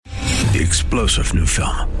the explosive new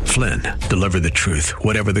film, Flynn, Deliver the Truth,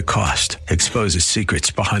 Whatever the Cost, exposes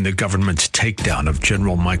secrets behind the government's takedown of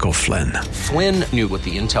General Michael Flynn. Flynn knew what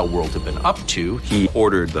the intel world had been up to. He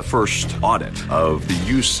ordered the first audit of the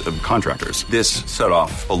use of contractors. This set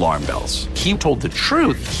off alarm bells. He told the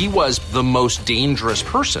truth. He was the most dangerous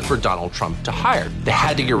person for Donald Trump to hire. They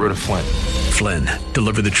had to get rid of Flynn. Flynn,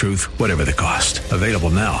 Deliver the Truth, Whatever the Cost. Available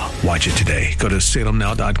now. Watch it today. Go to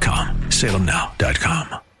salemnow.com.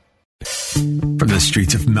 salemnow.com. From the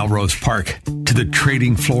streets of Melrose Park to the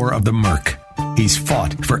trading floor of the Merc, he's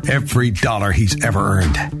fought for every dollar he's ever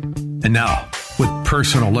earned. And now, with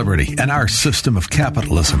personal liberty and our system of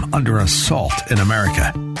capitalism under assault in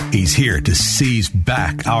America, he's here to seize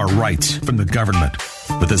back our rights from the government.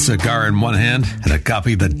 With a cigar in one hand and a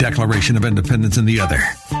copy of the Declaration of Independence in the other,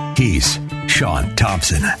 he's Sean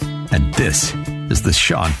Thompson. And this is the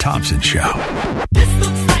Sean Thompson Show.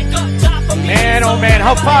 Man, oh man,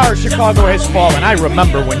 how far Chicago has fallen. I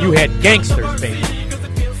remember when you had gangsters, baby.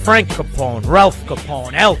 Frank Capone, Ralph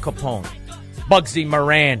Capone, Al Capone, Bugsy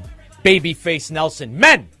Moran, Babyface Nelson.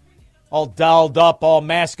 Men, all dolled up, all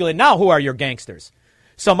masculine. Now who are your gangsters?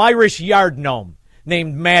 Some Irish yard gnome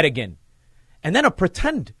named Madigan. And then a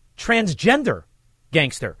pretend transgender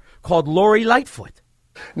gangster called Lori Lightfoot.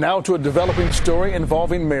 Now to a developing story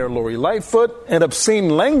involving Mayor Lori Lightfoot and obscene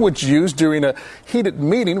language used during a heated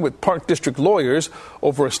meeting with Park District lawyers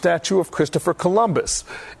over a statue of Christopher Columbus.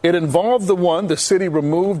 It involved the one the city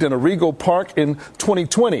removed in Arrigo Park in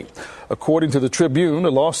 2020. According to the Tribune,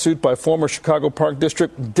 a lawsuit by former Chicago Park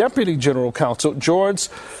District Deputy General Counsel George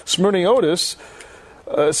Smirniotis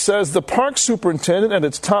says the park superintendent and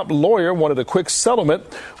its top lawyer wanted a quick settlement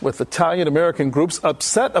with Italian-American groups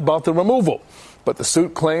upset about the removal. But the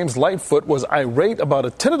suit claims Lightfoot was irate about a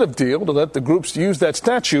tentative deal to let the groups use that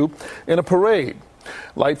statue in a parade.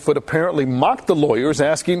 Lightfoot apparently mocked the lawyers,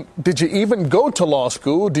 asking, "Did you even go to law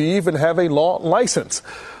school? Do you even have a law license?"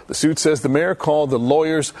 The suit says the mayor called the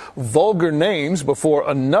lawyers vulgar names before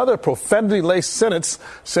another profanity-laced sentence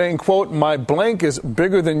saying, quote, "My blank is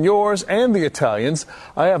bigger than yours and the Italians.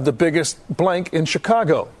 I have the biggest blank in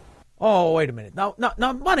Chicago." Oh, wait a minute. Now,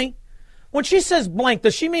 Bunny, when she says blank,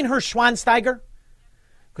 does she mean her Schwansteiger?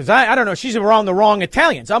 Because I don't know, she's around the wrong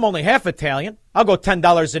Italians. I'm only half Italian. I'll go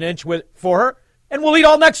 $10 an inch for her, and we'll eat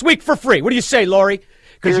all next week for free. What do you say, Lori?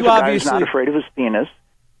 Because you obviously not afraid of his penis.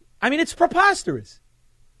 I mean, it's preposterous.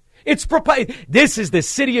 This is the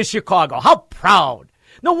city of Chicago. How proud.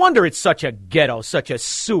 No wonder it's such a ghetto, such a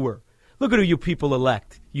sewer. Look at who you people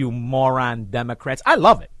elect, you moron Democrats. I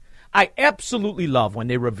love it. I absolutely love when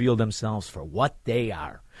they reveal themselves for what they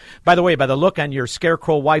are. By the way, by the look on your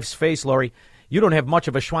scarecrow wife's face, Lori, you don't have much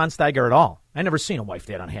of a Schwansteiger at all. I never seen a wife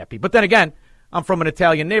that unhappy. But then again, I'm from an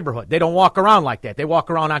Italian neighborhood. They don't walk around like that. They walk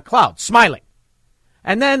around on clouds, smiling.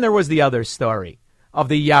 And then there was the other story of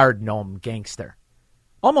the yard gnome gangster.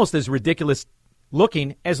 Almost as ridiculous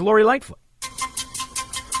looking as Lori Lightfoot.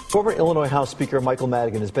 Former Illinois House Speaker Michael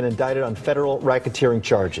Madigan has been indicted on federal racketeering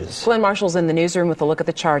charges. Glenn Marshall's in the newsroom with a look at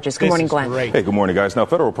the charges. Good morning, Glenn. Great. Hey, good morning, guys. Now,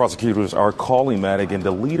 federal prosecutors are calling Madigan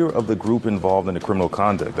the leader of the group involved in the criminal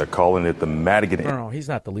conduct. They're calling it the Madigan. No, he's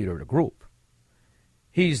not the leader of the group.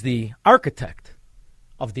 He's the architect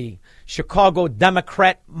of the Chicago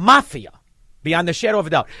Democrat Mafia, beyond the shadow of a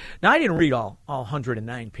doubt. Now, I didn't read all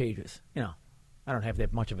 109 pages. You know, I don't have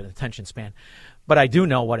that much of an attention span. But I do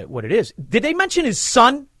know what it is. Did they mention his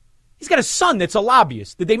son? He's got a son that's a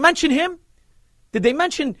lobbyist. Did they mention him? Did they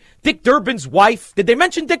mention Dick Durbin's wife? Did they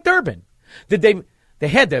mention Dick Durbin? They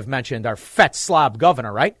had to have mentioned our fat slob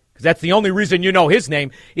governor, right? Because that's the only reason you know his name,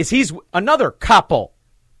 is he's another capo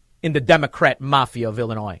in the Democrat Mafia of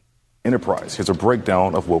Illinois. Enterprise. Here's a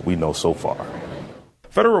breakdown of what we know so far.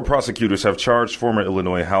 Federal prosecutors have charged former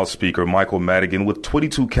Illinois House Speaker Michael Madigan with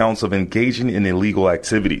 22 counts of engaging in illegal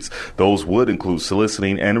activities. Those would include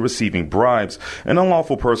soliciting and receiving bribes and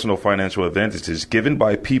unlawful personal financial advantages given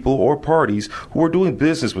by people or parties who are doing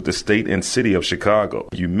business with the state and city of Chicago.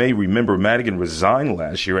 You may remember Madigan resigned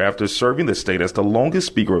last year after serving the state as the longest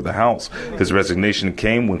Speaker of the House. His resignation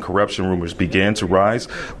came when corruption rumors began to rise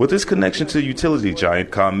with his connection to utility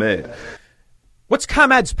giant ComEd. What's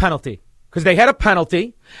ComEd's penalty? Because they had a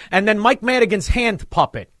penalty, and then Mike Madigan's hand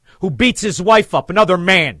puppet, who beats his wife up, another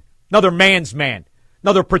man's man,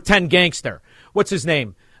 another pretend gangster. What's his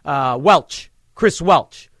name? Chris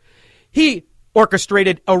Welch. He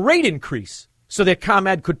orchestrated a rate increase so that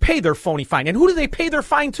ComEd could pay their phony fine. And who do they pay their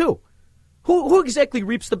fine to? Who exactly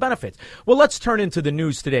reaps the benefits? Well, let's turn into the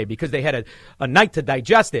news today because they had a night to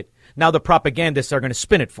digest it. Now the propagandists are going to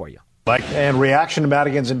spin it for you. And reaction to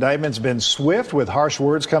Madigan's indictment has been swift, with harsh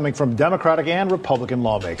words coming from Democratic and Republican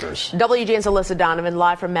lawmakers. WGN's Alyssa Donovan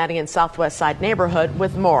live from Madigan's Southwest Side neighborhood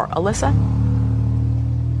with more. Alyssa?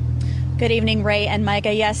 Good evening, Ray and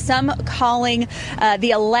Micah. Yes, some calling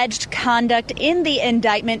the alleged conduct in the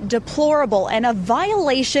indictment deplorable and a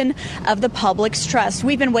violation of the public's trust.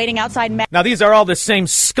 We've been waiting outside. Now, these are all the same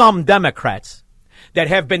scum Democrats that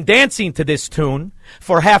have been dancing to this tune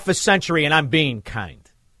for half a century, and I'm being kind.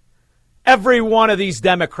 Every one of these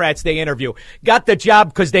Democrats they interview got the job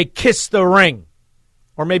because they kissed the ring.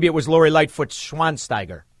 Or maybe it was Lori Lightfoot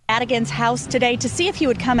Schwansteiger. Madigan's house today to see if he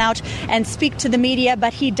would come out and speak to the media,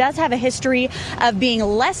 but he does have a history of being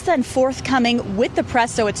less than forthcoming with the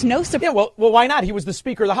press, so it's no surprise. Yeah, well, why not? He was the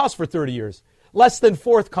Speaker of the House for 30 years. Less than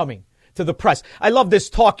forthcoming to the press. I love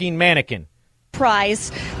this talking mannequin.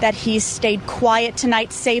 Surprise that he stayed quiet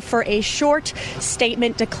tonight, save for a short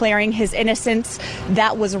statement declaring his innocence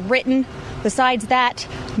that was written. Besides that,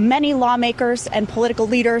 many lawmakers and political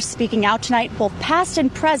leaders speaking out tonight, both past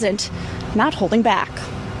and present, not holding back.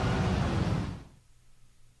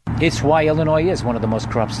 It's why Illinois is one of the most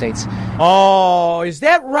corrupt states. Oh, is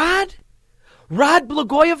that Rod? Rod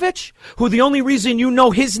Blagojevich, who the only reason you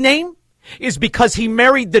know his name is because he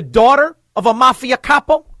married the daughter of a mafia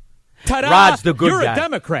capo? Ta-da! Rod's the good guy. You're a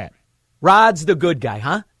Democrat. Rod's the good guy,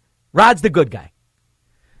 huh? Rod's the good guy.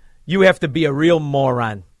 You have to be a real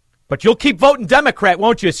moron. But you'll keep voting Democrat,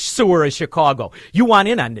 won't you, sewer of Chicago? You want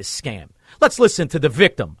in on this scam. Let's listen to the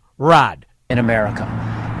victim, Rod. In America.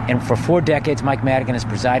 And for 4 decades, Mike Madigan has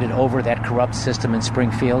presided over that corrupt system in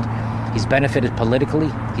Springfield. He's benefited politically.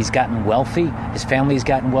 He's gotten wealthy. His family has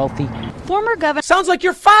gotten wealthy. Former governor. Sounds like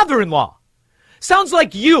your father-in-law. Sounds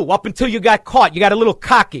like you up until you got caught. You got a little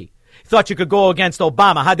cocky. Thought you could go against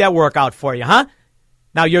Obama. How'd that work out for you, huh?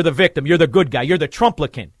 Now you're the victim. You're the good guy. You're the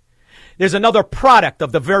Trumplican. There's another product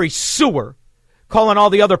of the very sewer calling all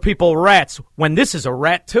the other people rats when this is a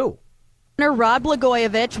rat, too. Rod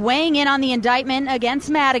Blagojevich weighing in on the indictment against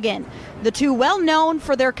Madigan. The two well known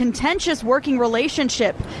for their contentious working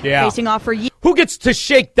relationship. Yeah. Facing off for years. Who gets to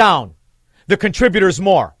shake down the contributors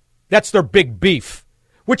more? That's their big beef.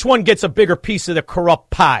 Which one gets a bigger piece of the corrupt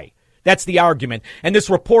pie? That's the argument. And this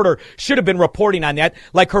reporter should have been reporting on that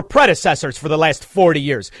like her predecessors for the last 40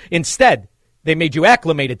 years. Instead, they made you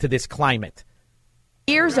acclimated to this climate.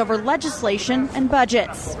 Years over legislation and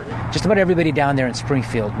budgets. Just about everybody down there in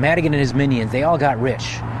Springfield, Madigan and his minions, they all got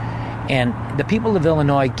rich. And the people of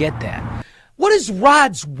Illinois get that. What does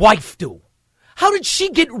Rod's wife do? How did she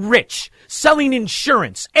get rich selling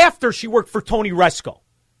insurance after she worked for Tony Resco?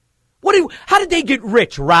 How did they get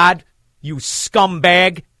rich, Rod? You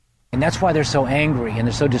scumbag. And that's why they're so angry and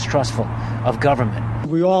they're so distrustful of government.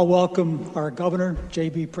 We all welcome our governor,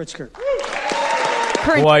 J.B. Pritzker.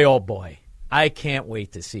 Boy, oh boy. I can't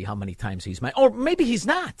wait to see how many times he's or maybe he's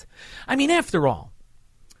not. I mean, after all,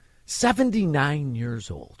 79 years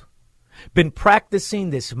old. Been practicing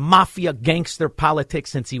this mafia gangster politics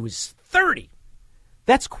since he was 30.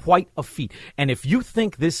 That's quite a feat. And if you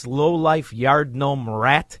think this lowlife yard gnome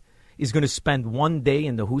rat is going to spend one day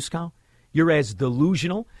in the Huskow, you're as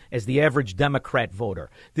delusional as the average Democrat voter.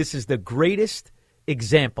 This is the greatest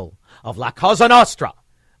example of La Cosa Nostra,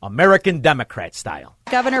 American Democrat style.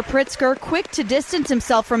 Governor Pritzker quick to distance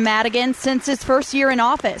himself from Madigan since his first year in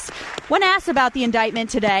office. When asked about the indictment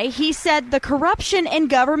today, he said the corruption in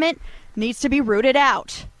government needs to be rooted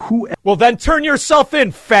out. Well, then turn yourself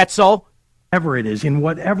in, fatso. Whoever it is, in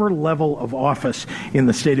whatever level of office in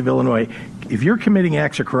the state of Illinois, if you're committing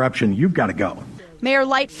acts of corruption, you've got to go. Mayor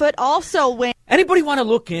Lightfoot also went. Anybody want to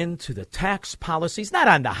look into the tax policies? Not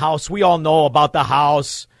on the House. We all know about the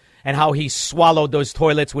House and how he swallowed those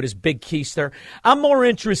toilets with his big keister. I'm more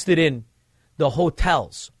interested in the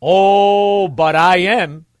hotels. Oh, but I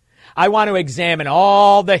am. I want to examine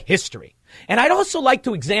all the history. And I'd also like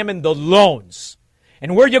to examine the loans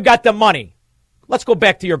and where you got the money. Let's go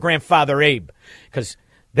back to your grandfather, Abe, because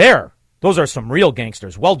those are some real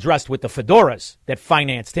gangsters, well-dressed with the fedoras that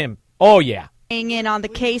financed him. Oh, yeah. In on the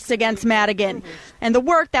case against Madigan and the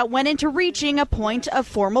work that went into reaching a point of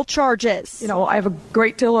formal charges. You know, I have a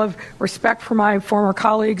great deal of respect for my former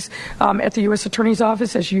colleagues at the U.S. Attorney's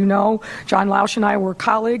Office. As you know, John Lausch and I were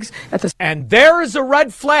colleagues at the... And there is a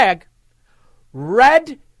red flag.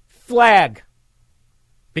 Red flag.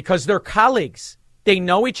 Because they're colleagues. They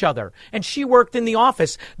know each other. And she worked in the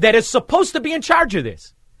office that is supposed to be in charge of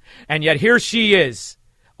this. And yet here she is.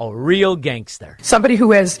 A real gangster. Somebody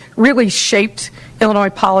who has really shaped Illinois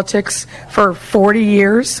politics for 40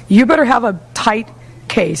 years. You better have a tight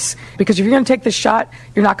case, because if you're going to take this shot,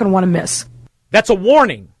 you're not going to want to miss. That's a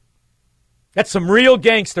warning. That's some real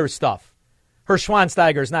gangster stuff. Her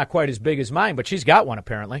Schweinsteiger is not quite as big as mine, but she's got one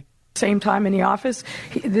apparently. Same time in the office.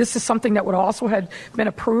 This is something that would also have been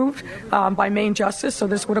approved by Maine Justice, so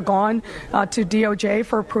this would have gone to DOJ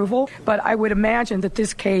for approval. But I would imagine that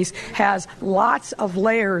this case has lots of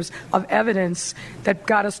layers of evidence that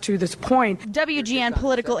got us to this point. WGN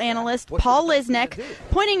political analyst Paul Lisnek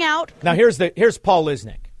pointing out. Now here's Paul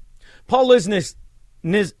Lisnek. Paul Lisnek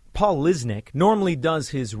normally does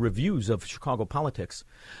his reviews of Chicago politics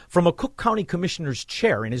from a Cook County Commissioner's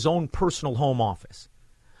chair in his own personal home office.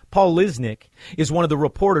 Paul Lisnek is one of the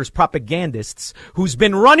reporters, propagandists, who's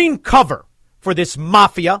been running cover for this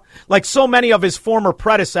mafia like so many of his former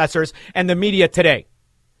predecessors and the media today.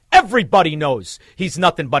 Everybody knows he's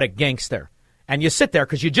nothing but a gangster. And you sit there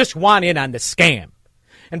because you just want in on the scam.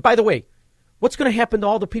 And by the way, what's going to happen to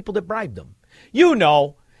all the people that bribed them?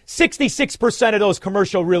 66% of those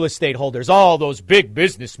commercial real estate holders, all those big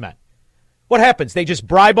businessmen. What happens? They just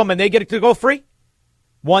bribe them and they get to go free?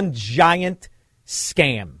 One giant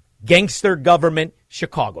scam. Gangster government,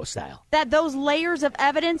 Chicago style. That those layers of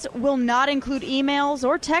evidence will not include emails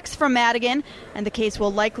or texts from Madigan, and the case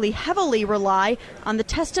will likely heavily rely on the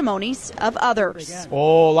testimonies of others.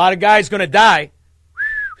 Oh, a lot of guys going to die.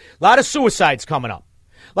 A lot of suicides coming up.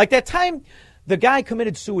 Like that time the guy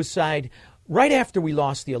committed suicide right after we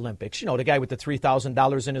lost the Olympics. You know, the guy with the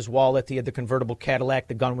 $3,000 in his wallet, he had the convertible Cadillac,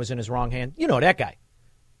 the gun was in his wrong hand. You know that guy.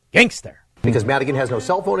 Gangster. Because Madigan has no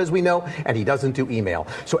cell phone, as we know, and he doesn't do email.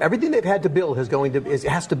 So everything they've had to build has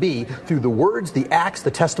to be through the words, the acts, the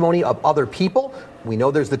testimony of other people. We know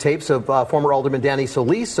there's the tapes of former Alderman Danny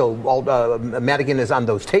Solis, so Madigan is on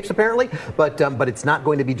those tapes apparently, but it's not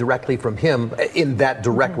going to be directly from him in that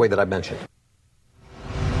direct way that I mentioned.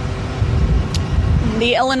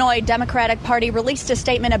 The Illinois Democratic Party released a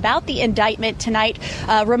statement about the indictment tonight,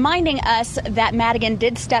 reminding us that Madigan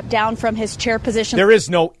did step down from his chair position. There is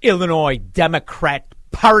no Illinois Democrat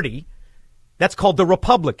Party. That's called the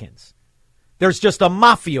Republicans. There's just a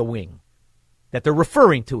mafia wing that they're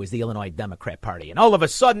referring to as the Illinois Democrat Party. And all of a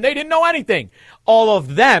sudden, they didn't know anything. All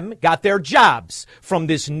of them got their jobs from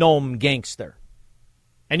this gnome gangster.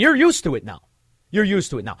 And you're used to it now. You're used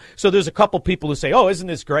to it now. So there's a couple people who say, oh, isn't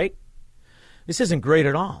this great? This isn't great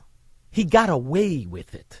at all. He got away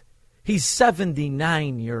with it. He's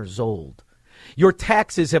 79 years old. Your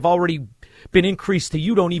taxes have already been increased to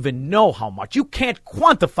you don't even know how much. You can't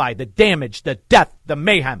quantify the damage, the death, the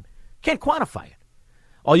mayhem. Can't quantify it.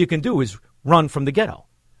 All you can do is run from the ghetto.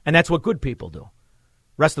 And that's what good people do.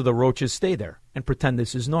 Rest of the roaches stay there and pretend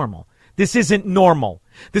this is normal. This isn't normal.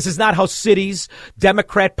 This is not how cities,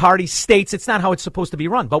 Democrat Party, states, it's not how it's supposed to be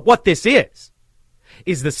run. But what this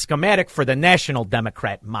is the schematic for the National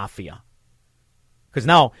Democrat Mafia. Because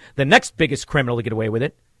now the next biggest criminal to get away with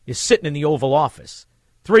it is sitting in the Oval Office.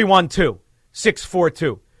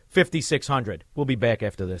 312-642-5600. We'll be back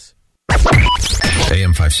after this.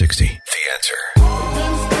 AM 560. The Answer.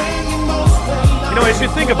 You know, as you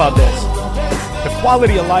think about this, the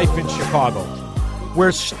quality of life in Chicago,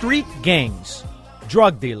 where street gangs,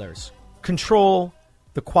 drug dealers, control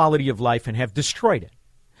the quality of life and have destroyed it.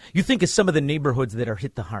 You think of some of the neighborhoods that are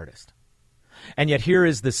hit the hardest. And yet here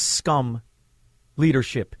is the scum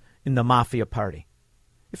leadership in the mafia party.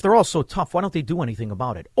 If they're all so tough, why don't they do anything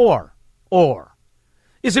about it? Or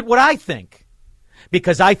is it what I think?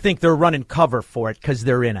 Because I think they're running cover for it because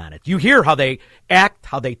they're in on it. You hear how they act,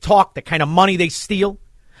 how they talk, the kind of money they steal.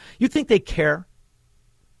 You think they care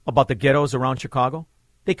about the ghettos around Chicago?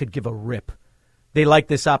 They could give a rip. They like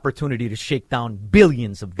this opportunity to shake down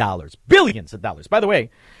billions of dollars. Billions of dollars. By the way,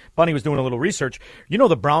 Bunny was doing a little research. You know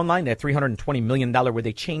the Brown line, that $320 million where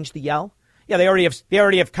they changed the L? Yeah, they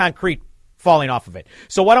already have concrete falling off of it.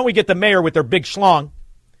 So why don't we get the mayor with their big schlong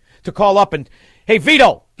to call up and, hey,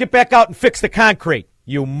 Vito, get back out and fix the concrete,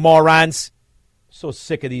 you morons. So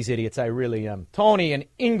sick of these idiots, I really am. Tony in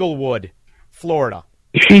Inglewood, Florida.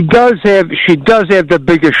 She does have the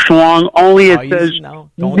biggest schlong, only it says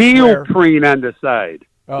neoprene on the side.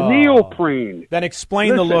 Oh. Neoprene. Then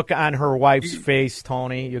explain the look on her wife's face,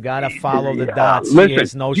 Tony. You got to follow the dots. She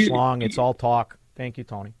has no schlong. It's all talk. Thank you,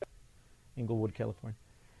 Tony. Inglewood, California.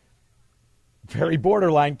 Very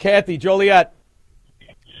borderline. Kathy, Joliet.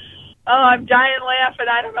 Oh, I'm dying laughing.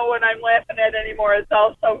 I don't know what I'm laughing at anymore. It's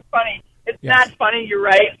all so funny. It's not funny. You're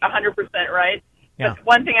right, 100% right. Yeah. But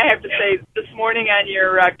one thing I have to say, this morning on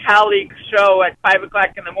your colleague's show at 5 o'clock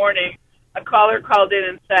in the morning, a caller called in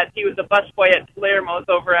and said he was a busboy at Palermo's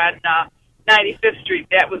over on 95th Street.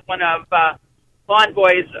 That was one of Lawn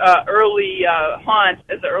Boy's early haunts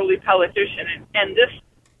as an early politician. And this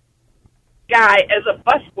guy, as a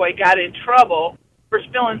busboy, got in trouble for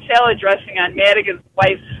spilling salad dressing on Madigan's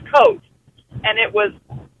wife's coat. And it was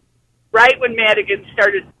right when Madigan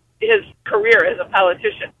started his career as a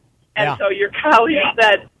politician. And so your colleague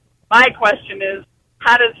said, my question is,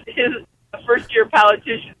 how does his first-year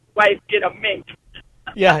politician's wife get a mink?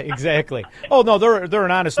 Yeah, exactly. Oh, no, they're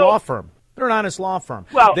an honest law firm. They're an honest law firm.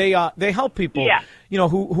 Well, they help people,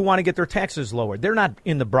 who want to get their taxes lowered. They're not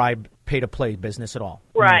in the bribe, pay-to-play business at all.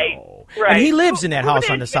 Right, no. right. And he lives in that house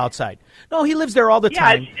on the south side. No, he lives there all the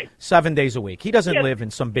time, 7 days a week. He doesn't live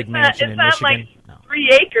in some big mansion in Michigan. It's on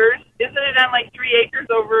 3 acres. Isn't it on 3 acres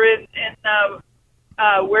over in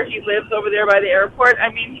where he lives over there by the airport?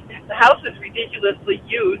 I mean, the house is ridiculously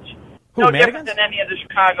huge. No different than any of the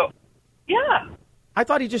Chicago. Yeah. I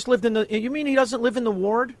thought he just lived in the... You mean he doesn't live in the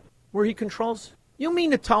ward where he controls? You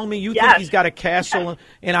mean to tell me you think he's got a castle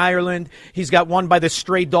in Ireland? He's got one by the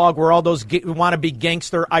Stray Dog where all those wannabe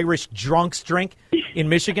gangster Irish drunks drink in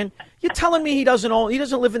Michigan? You're telling me he doesn't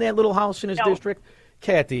live in that little house in his district?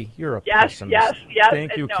 Kathy, you're a pessimist. Yes.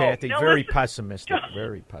 Thank you, Kathy. Very pessimistic.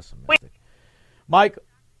 Very pessimistic.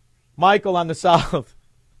 Michael on the south.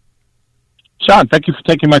 Sean, thank you for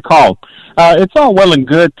taking my call. It's all well and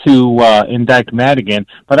good to indict Madigan,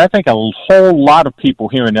 but I think a whole lot of people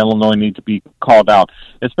here in Illinois need to be called out,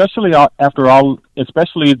 especially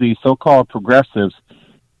the so-called progressives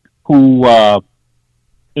who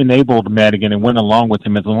enabled Madigan and went along with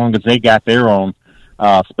him as long as they got their own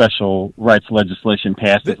special rights legislation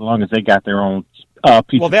passed, as long as they got their own piece of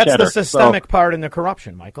cheddar. Well, that's the systemic part in the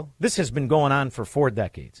corruption, Michael. This has been going on for 4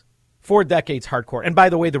 decades. 4 decades hardcore. And by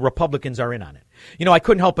the way, the Republicans are in on it. I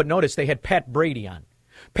couldn't help but notice they had Pat Brady on.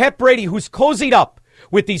 Pat Brady, who's cozied up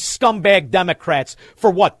with these scumbag Democrats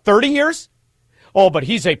for 30 years? Oh, but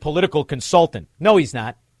he's a political consultant. No, he's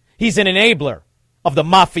not. He's an enabler of the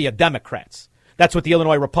mafia Democrats. That's what the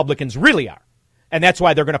Illinois Republicans really are. And that's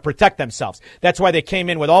why they're going to protect themselves. That's why they came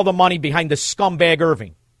in with all the money behind the scumbag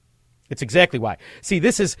Irving. It's exactly why. See,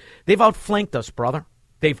 they've outflanked us, brother.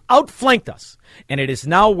 They've outflanked us, and it is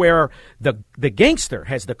now where the gangster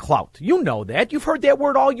has the clout. You know that. You've heard that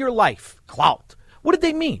word all your life, clout. What did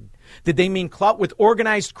they mean? Did they mean clout with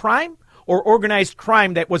organized crime or organized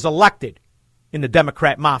crime that was elected in the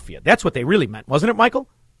Democrat mafia? That's what they really meant, wasn't it, Michael?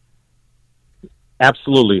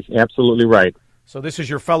 Absolutely. Absolutely right. So this is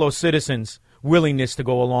your fellow citizens' willingness to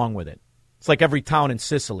go along with it. It's like every town in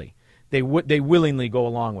Sicily. They willingly go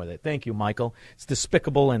along with it. Thank you, Michael. It's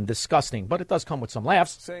despicable and disgusting, but it does come with some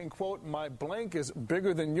laughs. Saying, quote, my blank is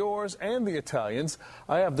bigger than yours and the Italians.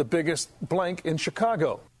 I have the biggest blank in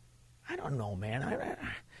Chicago. I don't know, man.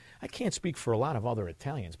 I can't speak for a lot of other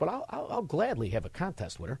Italians, but I'll gladly have a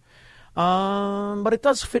contest with her. But it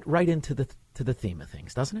does fit right into the theme of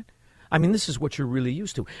things, doesn't it? I mean, this is what you're really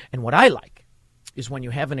used to. And what I like is when you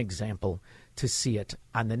have an example to see it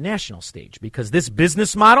on the national stage, because this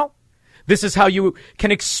business model, this is how you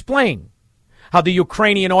can explain how the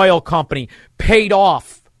Ukrainian oil company paid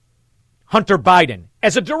off Hunter Biden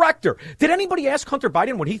as a director. Did anybody ask Hunter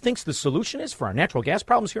Biden what he thinks the solution is for our natural gas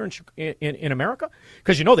problems here in America?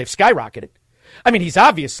 Because, they've skyrocketed. I mean, he's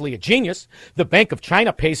obviously a genius. The Bank of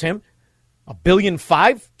China pays him $1.5 billion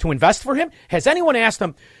to invest for him. Has anyone asked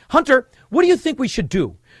him, Hunter, what do you think we should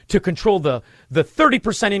do to control the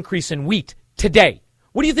 30% increase in wheat today?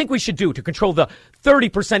 What do you think we should do to control the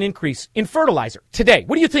 30% increase in fertilizer today?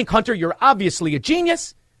 What do you think, Hunter? You're obviously a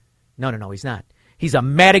genius. No, he's not. He's a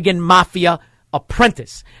Madigan Mafia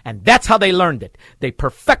apprentice, and that's how they learned it. They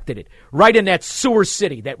perfected it right in that sewer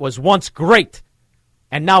city that was once great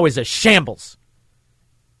and now is a shambles.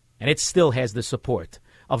 And it still has the support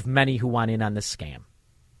of many who want in on the scam.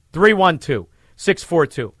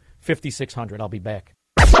 312-642-5600. I'll be back.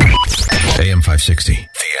 AM 560. The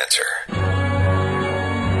Answer.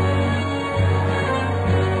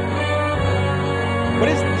 What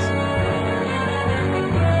is this?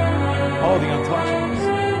 Oh, the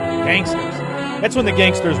Untouchables. Gangsters. That's when the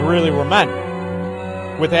gangsters really were men.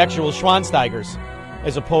 With actual Schwansteigers,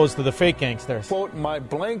 as opposed to the fake gangsters. Quote, my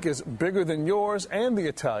blank is bigger than yours and the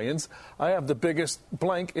Italians. I have the biggest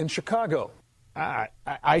blank in Chicago.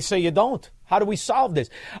 I say you don't. How do we solve this?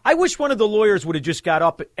 I wish one of the lawyers would have just got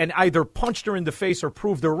up and either punched her in the face or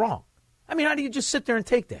proved her wrong. I mean, how do you just sit there and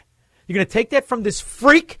take that? You're going to take that from this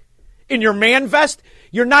freak in your man vest?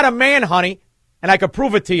 You're not a man, honey, and I could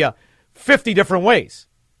prove it to you 50 different ways.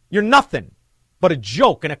 You're nothing but a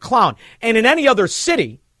joke and a clown. And in any other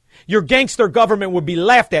city, your gangster government would be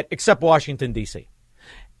laughed at except Washington, D.C.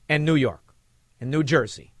 and New York and New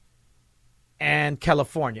Jersey and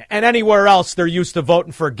California and anywhere else they're used to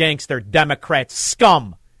voting for gangster Democrat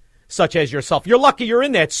scum such as yourself. You're lucky you're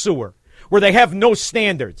in that sewer where they have no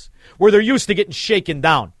standards, where they're used to getting shaken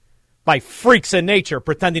down by freaks in nature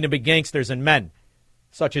pretending to be gangsters and men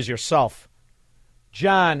such as yourself.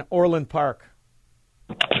 John, Orland Park.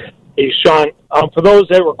 Hey, Sean, for those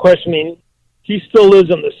that were questioning, he still lives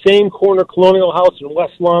in the same corner colonial house in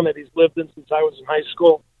West Lawn that he's lived in since I was in high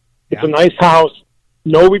school. It's a nice house.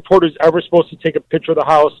 No reporter's ever supposed to take a picture of the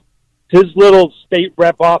house. His little state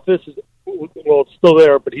rep office is, well, it's still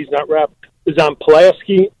there, but he's not rep, is on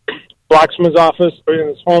Pulaski, blocks from his office or in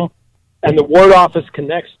his home, and the ward office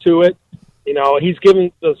connects to it. You know, he's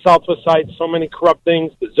given the Southwest side so many corrupt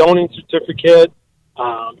things, the zoning certificate,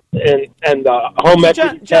 and home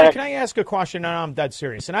equity tax. John, can I ask a question? And I'm dead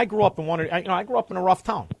serious. And I grew up in I grew up in a rough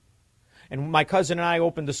town. And my cousin and I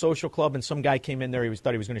opened the social club, and some guy came in there.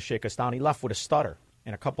 Thought he was going to shake us down. He left with a stutter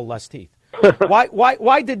and a couple less teeth.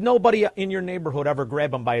 Why did nobody in your neighborhood ever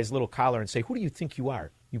grab him by his little collar and say, "Who do you think you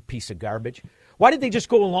are, you piece of garbage"? Why did they just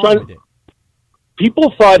go along with it?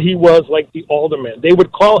 People thought he was like the alderman. They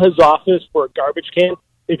would call his office for a garbage can.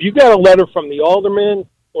 If you got a letter from the alderman,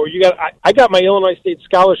 or I got my Illinois State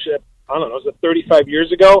Scholarship, I don't know, was it 35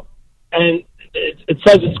 years ago, and it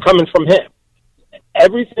says it's coming from him.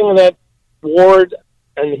 Everything in that ward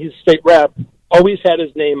and his state rep always had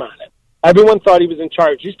his name on it. Everyone thought he was in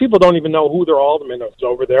charge. These people don't even know who their alderman is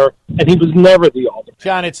over there, and he was never the alderman.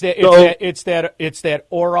 John, it's that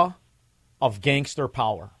aura of gangster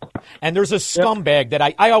power. And there's a scumbag that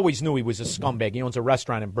I always knew he was a scumbag. He owns a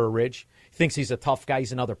restaurant in Burr Ridge. He thinks he's a tough guy.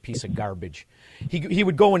 He's another piece of garbage. He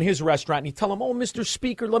would go in his restaurant and he'd tell him, "Oh, Mr.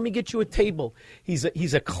 Speaker, let me get you a table." He's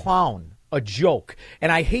a clown, a joke.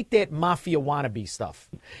 And I hate that mafia wannabe stuff.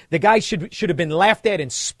 The guy should have been laughed at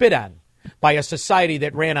and spit on by a society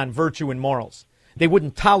that ran on virtue and morals. They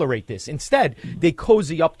wouldn't tolerate this. Instead, they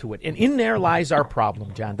cozy up to it. And in there lies our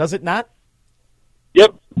problem, John, does it not?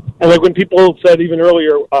 Yep. And like when people said even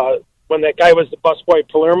earlier, when that guy was the busboy at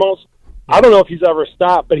Palermo's, I don't know if he's ever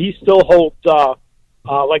stopped, but he still holds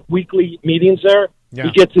like weekly meetings there. Yeah.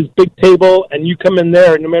 He gets his big table, and you come in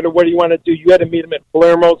there, and no matter what you want to do, you had to meet him at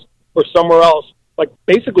Palermo's or somewhere else. Like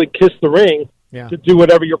basically kiss the ring to do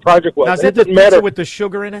whatever your project was. Now, is that the pizza with the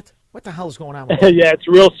sugar in it? What the hell is going on with that? Yeah, it's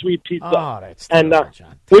real sweet pizza. Oh, that's terrible,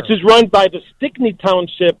 John. Which is run by the Stickney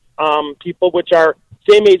Township people, which are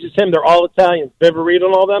same age as him. They're all Italians, Viverito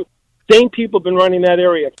and all them. Same people have been running that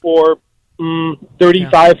area for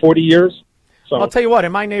 35, 40 years. So I'll tell you what,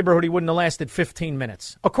 in my neighborhood, he wouldn't have lasted 15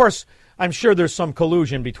 minutes. Of course, I'm sure there's some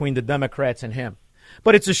collusion between the Democrats and him.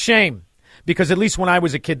 But it's a shame, because at least when I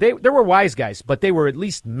was a kid, there were wise guys, but they were at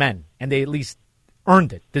least men, and they at least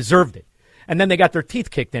earned it, deserved it. And then they got their teeth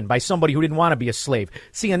kicked in by somebody who didn't want to be a slave.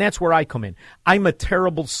 See, and that's where I come in. I'm a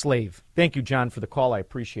terrible slave. Thank you, John, for the call. I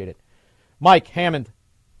appreciate it. Mike Hammond.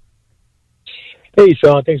 Hey,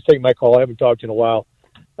 Sean. Thanks for taking my call. I haven't talked to you in a while.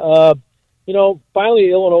 Finally,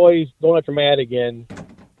 Illinois is going after Madigan.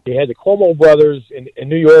 You had the Cuomo brothers in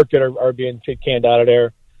New York that are being canned out of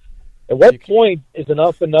there. At what point is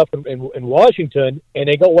enough in Washington, and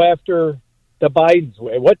they go after the Bidens?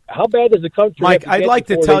 How bad does the country? Mike, I'd like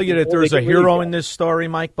to tell you that there's a hero in this story,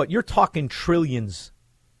 Mike, but you're talking trillions.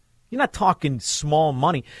 You're not talking small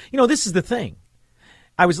money. You know, this is the thing.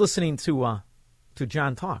 I was listening to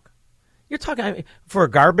John talk. You're talking for a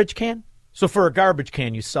garbage can? So for a garbage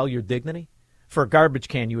can, you sell your dignity? For a garbage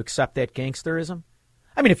can, you accept that gangsterism?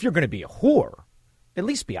 I mean, if you're going to be a whore, at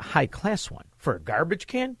least be a high-class one. For a garbage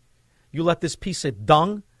can, you let this piece of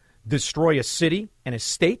dung destroy a city and a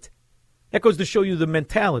state? That goes to show you the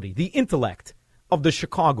mentality, the intellect of the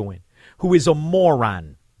Chicagoan, who is a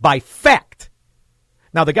moron by fact.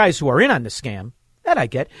 Now, the guys who are in on the scam, that I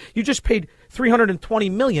get. You just paid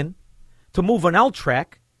 $320 million to move an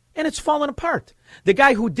L-track, and it's falling apart. The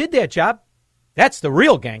guy who did that job, that's the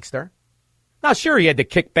real gangster. Now, sure, he had to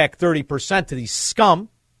kick back 30% to these scum,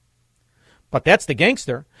 but that's the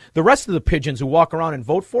gangster. The rest of the pigeons who walk around and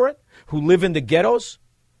vote for it, who live in the ghettos,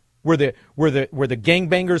 where the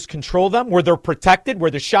gangbangers control them, where they're protected,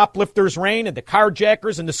 where the shoplifters reign and the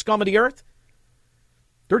carjackers and the scum of the earth,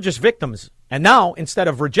 they're just victims. And now, instead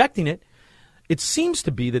of rejecting it, it seems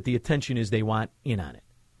to be that the attention is they want in on it.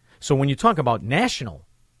 So when you talk about national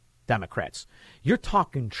Democrats, you're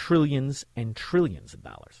talking trillions and trillions of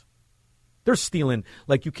dollars. They're stealing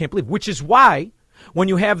like you can't believe, which is why when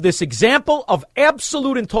you have this example of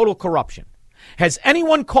absolute and total corruption, has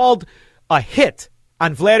anyone called a hit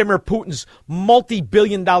on Vladimir Putin's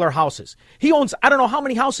multi-billion-dollar houses? He owns, I don't know how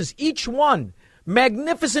many houses, each one,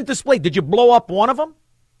 magnificent display. Did you blow up one of them?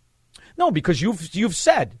 No, because you've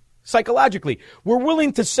said psychologically, we're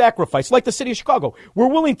willing to sacrifice, like the city of Chicago, we're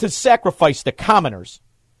willing to sacrifice the commoners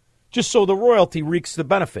just so the royalty reaps the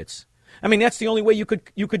benefits. I mean, that's the only way you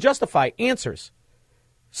could justify answers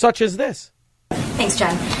such as this. Thanks,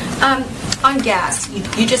 John. On gas,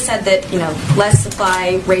 you just said that, less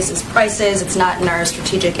supply raises prices. It's not in our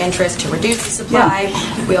strategic interest to reduce the supply.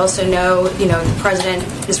 Yeah. We also know, the president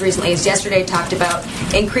as recently as yesterday talked about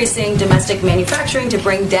increasing domestic manufacturing to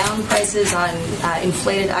bring down prices on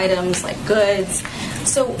inflated items like goods.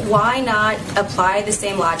 So why not apply the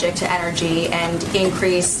same logic to energy and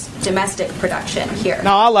increase domestic production here?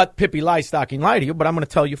 Now, I'll let Pippi Longstocking lie to you, but I'm going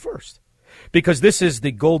to tell you first. Because this is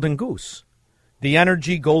the golden goose, the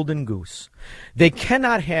energy golden goose. They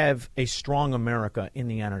cannot have a strong America in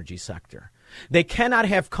the energy sector. They cannot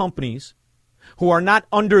have companies who are not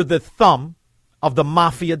under the thumb of the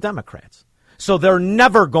mafia Democrats. So they're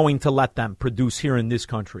never going to let them produce here in this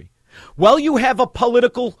country. Well, you have a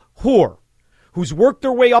political whore who's worked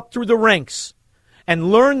their way up through the ranks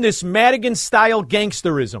and learned this Madigan-style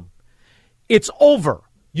gangsterism. It's over.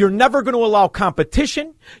 You're never going to allow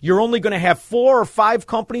competition. You're only going to have 4 or 5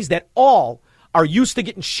 companies that all are used to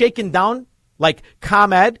getting shaken down, like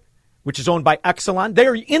ComEd, which is owned by Exelon.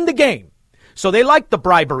 They're in the game. So they like the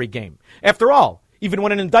bribery game. After all, even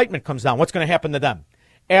when an indictment comes down, what's going to happen to them?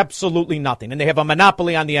 Absolutely nothing. And they have a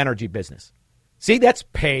monopoly on the energy business. See, that's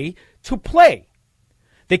pay to play.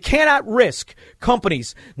 They cannot risk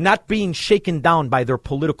companies not being shaken down by their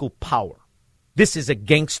political power. This is a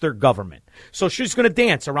gangster government. So she's going to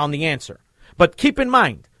dance around the answer. But keep in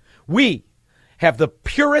mind, we have the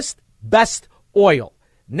purest, best oil,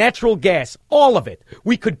 natural gas, all of it.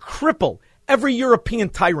 We could cripple every European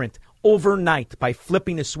tyrant overnight by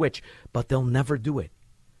flipping a switch, but they'll never do it.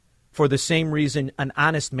 For the same reason an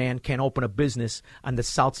honest man can't open a business on the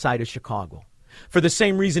south side of Chicago. For the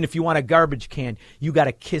same reason, if you want a garbage can, you got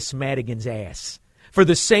to kiss Madigan's ass. For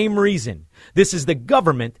the same reason, the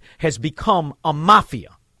government has become a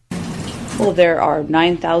mafia. Well, there are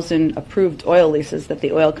 9,000 approved oil leases that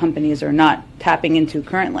the oil companies are not tapping into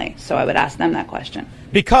currently. So I would ask them that question.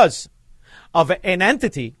 Because of an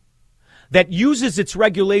entity that uses its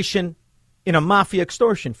regulation in a mafia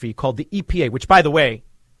extortion fee called the EPA, which, by the way,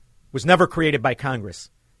 was never created by Congress.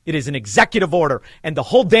 It is an executive order, and the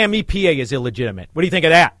whole damn EPA is illegitimate. What do you think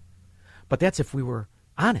of that? But that's if we were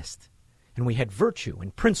honest and we had virtue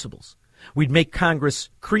and principles. We'd make Congress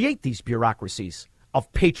create these bureaucracies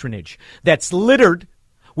of patronage that's littered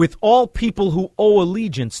with all people who owe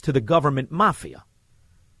allegiance to the government mafia.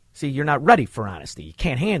 See, you're not ready for honesty. You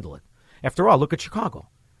can't handle it. After all, look at Chicago.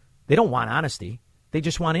 They don't want honesty. They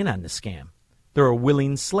just want in on the scam. They're a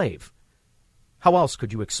willing slave. How else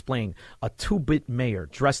could you explain a 2-bit mayor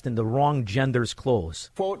dressed in the wrong gender's clothes?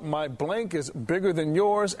 Quote, my blank is bigger than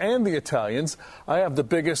yours and the Italians. I have the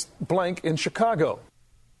biggest blank in Chicago.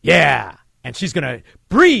 Yeah, and she's going to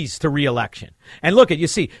breeze to re-election. And look at, you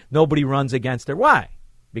see, nobody runs against her. Why?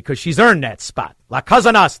 Because she's earned that spot. La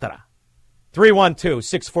Cosa Nostra.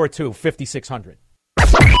 312-642-5600.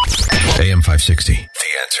 AM 560. The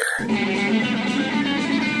Answer.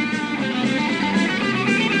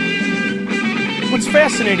 What's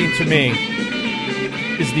fascinating to me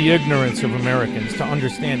is the ignorance of Americans to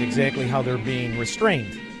understand exactly how they're being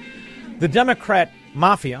restrained. The Democrat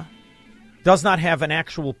mafia does not have an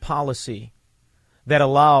actual policy that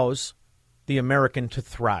allows the American to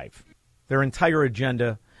thrive. Their entire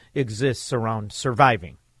agenda exists around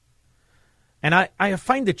surviving. And I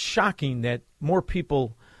find it shocking that more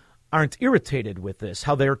people aren't irritated with this,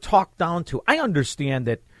 how they're talked down to. I understand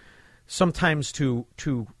that sometimes to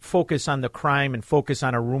focus on the crime and focus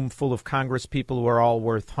on a room full of Congress people who are all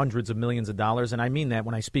worth hundreds of millions of dollars, and I mean that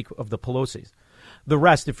when I speak of the Pelosi's. The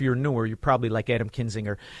rest, if you're newer, you're probably like Adam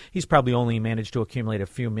Kinzinger. He's probably only managed to accumulate a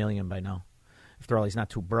few million by now. After all, he's not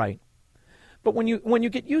too bright. But when you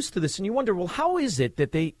get used to this and you wonder, well, how is it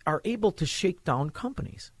that they are able to shake down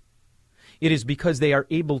companies? It is because they are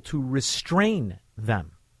able to restrain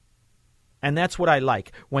them. And that's what I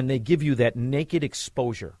like, when they give you that naked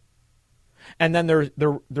exposure. And then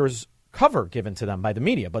there's cover given to them by the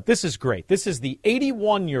media. But this is great. This is the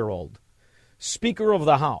 81-year-old Speaker of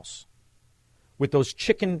the House with those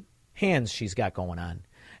chicken hands she's got going on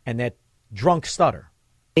and that drunk stutter.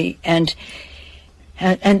 And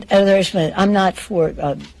I'm not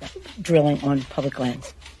for drilling on public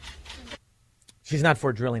lands. She's not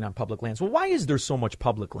for drilling on public lands. Well, why is there so much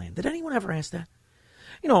public land? Did anyone ever ask that?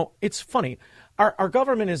 You know, it's funny. Our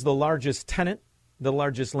government is the largest tenant, the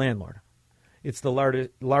largest landlord. It's the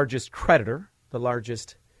largest creditor, the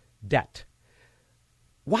largest debt.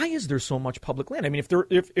 Why is there so much public land? I mean,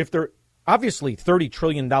 if they're obviously $30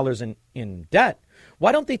 trillion in debt,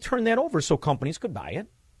 why don't they turn that over so companies could buy it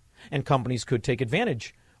and companies could take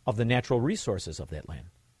advantage of the natural resources of that land?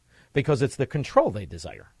 Because it's the control they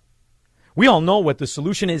desire. We all know what the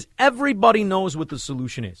solution is. Everybody knows what the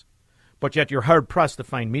solution is. but yet you're hard-pressed to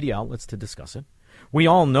find media outlets to discuss it. We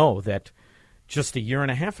all know that just a year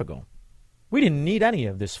and a half ago, we didn't need any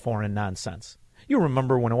of this foreign nonsense. You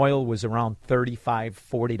remember when oil was around $35,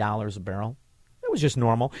 $40 a barrel? It was just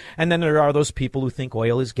normal. And then there are those people who think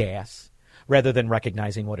oil is gas, rather than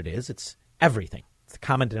recognizing what it is. It's everything. It's the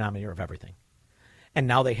common denominator of everything. And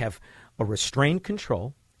now they have a restrained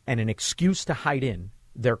control and an excuse to hide in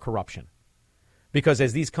their corruption. Because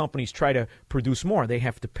as these companies try to produce more, they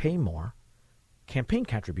have to pay more campaign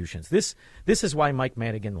contributions. This is why Mike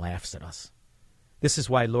Madigan laughs at us. This is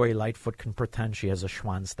why Lori Lightfoot can pretend she has a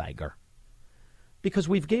Schwansteiger. Because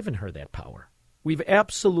we've given her that power. We've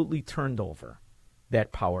absolutely turned over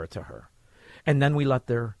that power to her. And then we let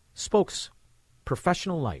their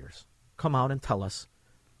professional liars, come out and tell us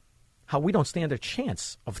how we don't stand a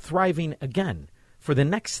chance of thriving again for the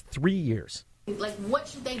next 3 years. Like, what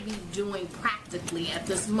should they be doing practically at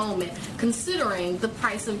this moment, considering the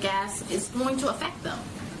price of gas is going to affect them?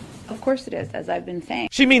 Of course it is, as I've been saying.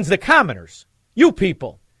 She means the commoners, you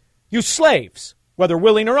people, you slaves, whether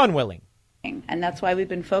willing or unwilling. And that's why we've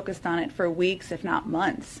been focused on it for weeks, if not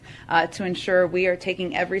months, to ensure we are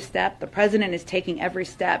taking every step. The president is taking every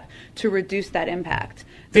step to reduce that impact.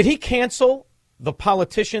 Did he cancel the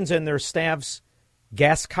politicians and their staff's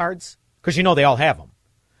gas cards? Because you know they all have them.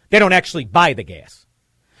 They don't actually buy the gas.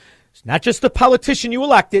 It's not just the politician you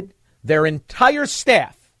elected, their entire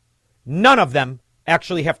staff. None of them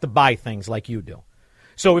actually have to buy things like you do.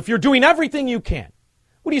 So if you're doing everything you can,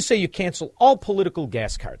 what do you say you cancel all political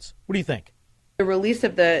gas cards? What do you think? The release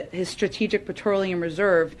of his Strategic Petroleum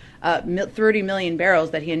Reserve, 30 million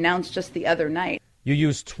barrels that he announced just the other night. You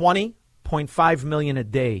use 20.5 million a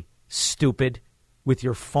day, stupid, with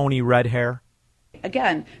your phony red hair.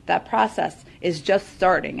 Again, that process is just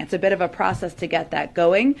starting. It's a bit of a process to get that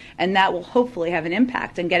going, and that will hopefully have an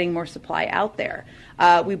impact in getting more supply out there.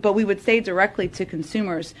 But we would say directly to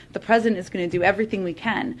consumers, the president is going to do everything we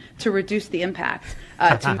can to reduce the impact.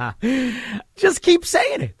 Just keep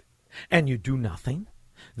saying it. And you do nothing.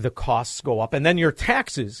 The costs go up. And then your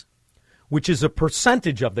taxes, which is a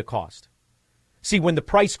percentage of the cost. See, when the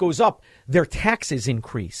price goes up, their taxes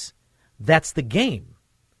increase. That's the game.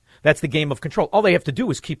 That's the game of control. All they have to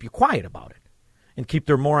do is keep you quiet about it and keep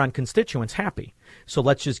their moron constituents happy. So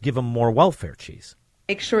let's just give them more welfare cheese.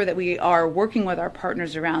 Make sure that we are working with our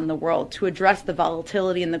partners around the world to address the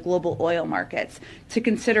volatility in the global oil markets, to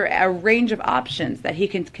consider a range of options that he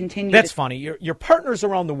can continue. That's funny. Your partners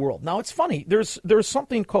around the world. Now, it's funny. There's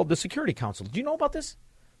something called the Security Council. Do you know about this?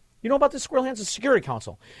 You know about this, Squirrel Hands? The Security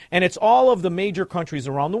Council. And it's all of the major countries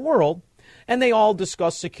around the world, and they all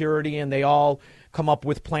discuss security, and they all come up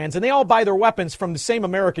with plans, and they all buy their weapons from the same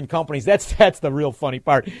American companies. That's the real funny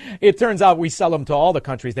part. It turns out we sell them to all the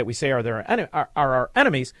countries that we say are our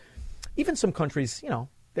enemies, even some countries,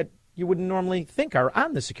 that you wouldn't normally think are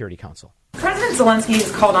on the Security Council. President Zelensky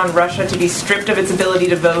has called on Russia to be stripped of its ability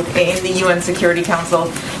to vote in the UN Security Council.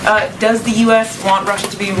 Does the U.S. want Russia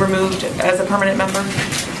to be removed as a permanent member?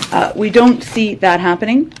 We don't see that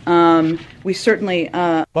happening. We certainly...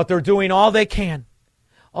 But they're doing all they can.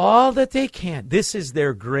 All that they can. This is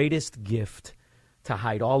their greatest gift, to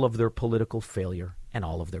hide all of their political failure and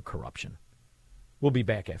all of their corruption. We'll be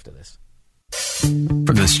back after this. From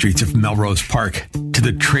the streets of Melrose Park to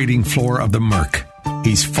the trading floor of the Merc,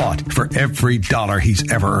 he's fought for every dollar he's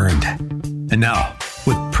ever earned. And now,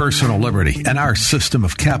 with personal liberty and our system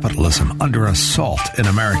of capitalism under assault in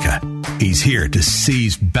America, he's here to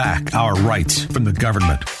seize back our rights from the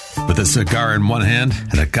government. With a cigar in one hand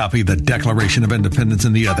and a copy of the Declaration of Independence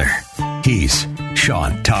in the other, he's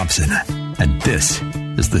Sean Thompson. And this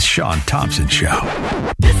is The Sean Thompson Show.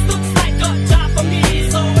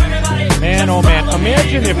 Man, oh man,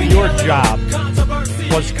 imagine if your job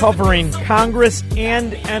was covering Congress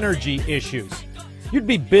and energy issues. You'd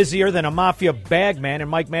be busier than a mafia bagman in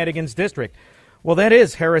Mike Madigan's district. Well, that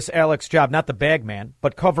is Harris Alec's job, not the bagman,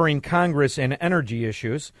 but covering Congress and energy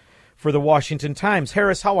issues for the Washington Times.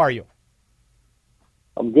 Harris, how are you?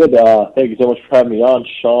 I'm good. Thank you so much for having me on,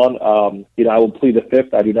 Sean. I will plead the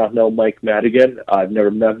fifth. I do not know Mike Madigan. I've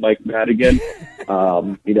never met Mike Madigan.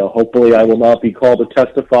 Hopefully I will not be called to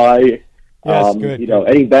testify. Yes, good.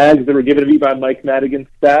 Any bags that were given to me by Mike Madigan's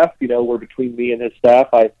staff, were between me and his staff.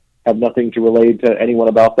 I have nothing to relate to anyone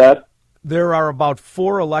about that. There are about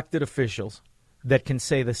 4 elected officials that can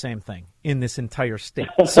say the same thing in this entire state.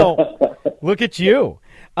 So look at you.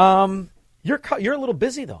 You're a little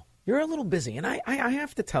busy, though. You're a little busy. And I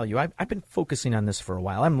have to tell you, I've been focusing on this for a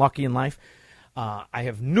while. I'm lucky in life. I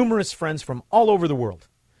have numerous friends from all over the world.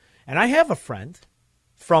 And I have a friend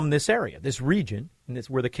from this area, this region, and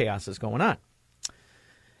it's where the chaos is going on.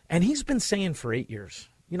 And he's been saying for 8 years,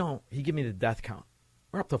 he gave me the death count.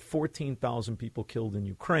 We're up to 14,000 people killed in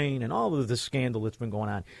Ukraine and all of the scandal that's been going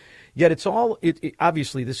on. Yet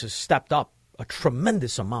obviously this has stepped up a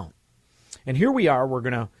tremendous amount. And here we are, we're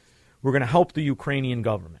going to help the Ukrainian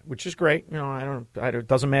government, which is great. It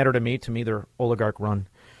doesn't matter to me. To me, they're oligarch-run,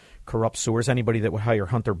 corrupt sewers. Anybody that would hire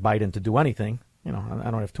Hunter Biden to do anything, I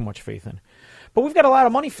don't have too much faith in. But we've got a lot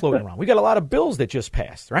of money floating around. We got a lot of bills that just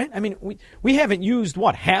passed, right? I mean, we haven't used,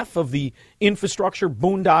 half of the infrastructure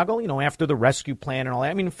boondoggle, after the rescue plan and all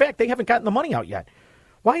that. I mean, in fact, they haven't gotten the money out yet.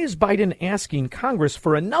 Why is Biden asking Congress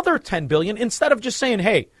for another $10 billion instead of just saying,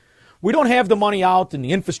 hey, we don't have the money out in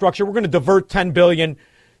the infrastructure. We're going to divert $10 billion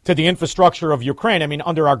to the infrastructure of Ukraine. I mean,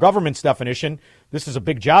 under our government's definition, this is a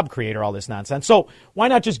big job creator, all this nonsense. So why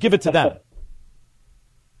not just give it to them?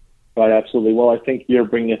 Right, absolutely. Well, I think you're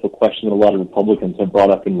bringing up a question that a lot of Republicans have brought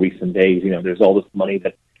up in recent days. There's all this money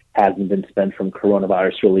that hasn't been spent from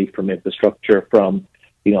coronavirus relief, from infrastructure, from,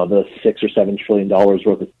 the $6 or $7 trillion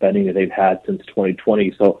worth of spending that they've had since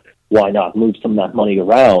 2020. So why not move some of that money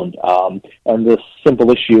around? And the simple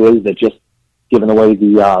issue is that just given the way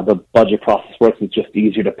the budget process works, it's just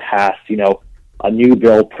easier to pass, a new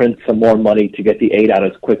bill, print some more money to get the aid out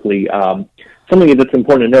as quickly. Something that's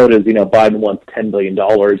important to note is, Biden wants $10 billion.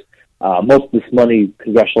 Most of this money,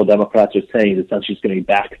 congressional Democrats are saying, is essentially just going to be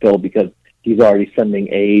backfilled because he's already sending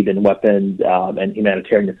aid and weapons and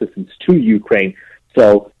humanitarian assistance to Ukraine.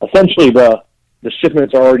 So essentially the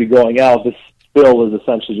shipments are already going out. This bill is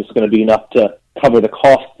essentially just going to be enough to cover the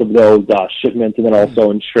costs of those shipments and then also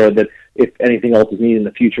ensure that if anything else is needed in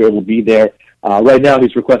the future, it will be there. Right now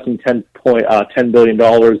he's requesting $10 billion.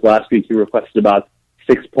 Last week he requested about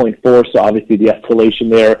 6.4, so obviously the escalation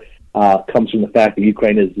there comes from the fact that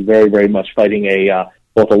Ukraine is very, very much fighting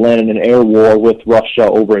both a land and an air war with Russia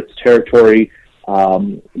over its territory.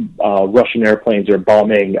 Russian airplanes are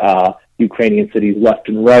bombing Ukrainian cities left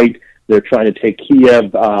and right. They're trying to take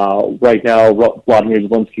Kiev. Right now, Vladimir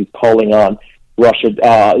Zelensky is calling on Russia,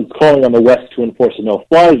 is calling on the West to enforce a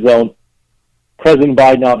no-fly zone. President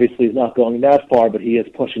Biden obviously is not going that far, but he is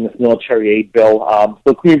pushing this military aid bill. So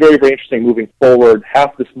it's going to be very, very interesting moving forward.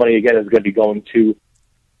 Half this money, again, is going to be going to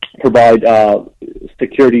provide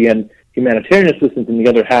security and humanitarian assistance, and the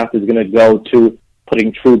other half is going to go to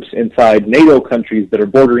putting troops inside NATO countries that are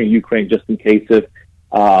bordering Ukraine, just in case if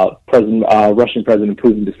Russian President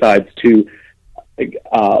Putin decides to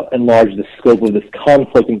enlarge the scope of this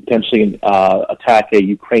conflict and potentially attack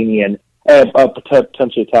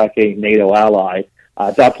potentially attack a NATO ally.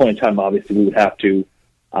 At that point in time, obviously, we would have to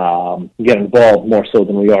get involved more so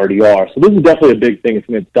than we already are. So this is definitely a big thing.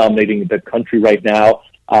 It's dominating the country right now.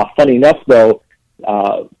 Funny enough, though,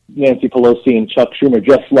 Nancy Pelosi and Chuck Schumer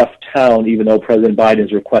just left town, even though President Biden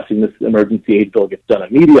is requesting this emergency aid bill gets done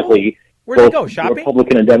immediately. Where'd they go, shopping?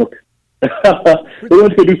 Republican and Democrat. They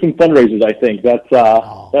went to do some fundraisers, I think.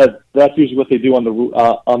 That's usually what they do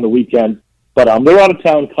on the weekend. But they're out of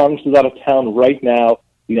town. Congress is out of town right now.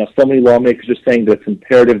 So many lawmakers are saying that it's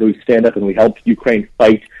imperative that we stand up and we help Ukraine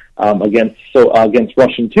fight against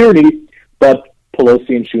Russian tyranny. But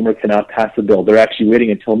Pelosi and Schumer cannot pass the bill. They're actually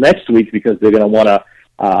waiting until next week because they're going to want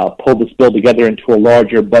to pull this bill together into a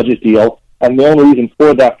larger budget deal. And the only reason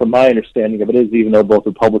for that, from my understanding of it, is even though both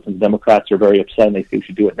Republicans and Democrats are very upset and they think we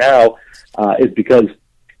should do it now, is because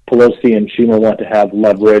Pelosi and Schumer want to have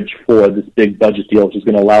leverage for this big budget deal, which is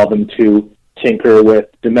going to allow them to tinker with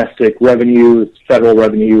domestic revenues, federal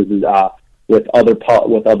revenues, with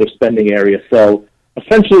other spending areas. So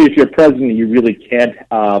essentially, if you're president, you really can't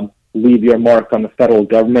leave your mark on the federal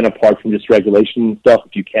government apart from just regulation and stuff.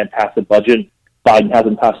 If you can't pass a budget, Biden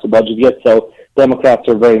hasn't passed the budget yet, so Democrats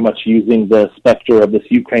are very much using the specter of this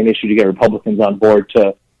Ukraine issue to get Republicans on board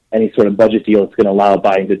to any sort of budget deal that's going to allow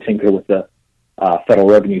Biden to tinker with the federal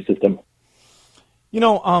revenue system. I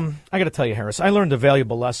got to tell you, Harris, I learned a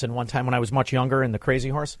valuable lesson one time when I was much younger in the Crazy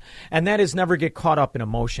Horse, and that is never get caught up in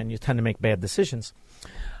emotion. You tend to make bad decisions.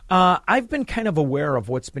 I've been kind of aware of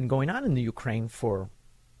what's been going on in the Ukraine for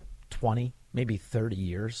 20, maybe 30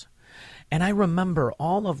 years. And I remember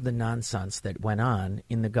all of the nonsense that went on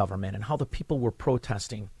in the government and how the people were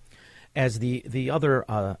protesting as the other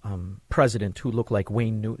president, who looked like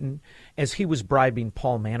Wayne Newton, as he was bribing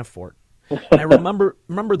Paul Manafort. And I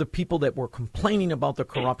remember the people that were complaining about the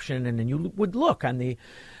corruption, and then you would look on the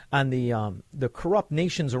corrupt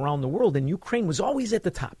nations around the world, and Ukraine was always at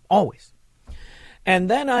the top, always. And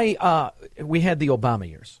then we had the Obama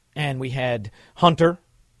years, and we had Hunter,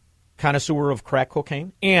 connoisseur of crack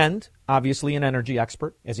cocaine, and obviously an energy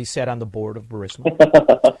expert, as he sat on the board of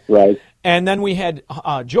Burisma. Right. And then we had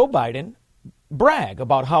Joe Biden brag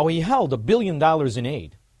about how he held $1 billion in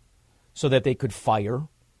aid so that they could fire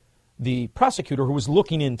the prosecutor who was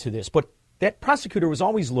looking into this. But that prosecutor was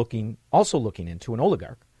also looking into an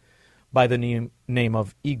oligarch by the name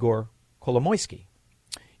of Igor Kolomoisky.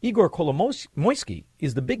 Igor Kolomoisky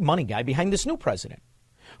is the big money guy behind this new president,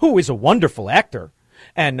 who is a wonderful actor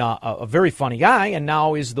and a very funny guy, and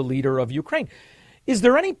now is the leader of Ukraine. Is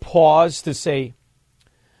there any pause to say,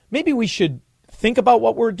 maybe we should think about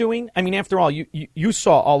what we're doing? I mean, after all, you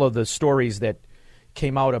saw all of the stories that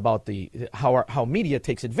came out about how media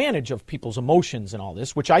takes advantage of people's emotions and all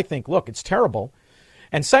this, which I think, look, it's terrible.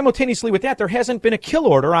 And simultaneously with that, there hasn't been a kill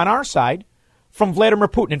order on our side from Vladimir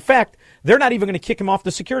Putin. In fact, they're not even going to kick him off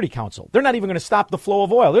the Security Council. They're not even going to stop the flow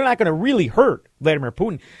of oil. They're not going to really hurt Vladimir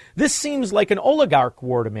Putin. This seems like an oligarch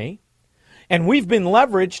war to me, and we've been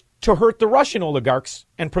leveraged to hurt the Russian oligarchs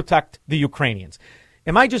and protect the Ukrainians.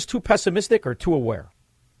 Am I just too pessimistic or too aware?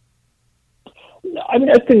 I mean,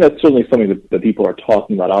 I think that's certainly something that people are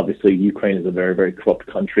talking about. Obviously, Ukraine is a very, very corrupt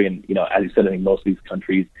country, and, as you said, I think most of these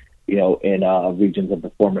countries, in regions of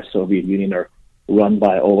the former Soviet Union are run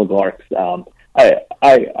by oligarchs.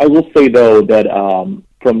 I will say, though, that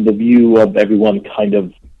from the view of everyone kind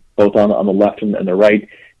of both on the left and the right,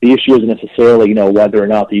 the issue isn't necessarily, whether or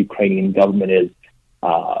not the Ukrainian government is,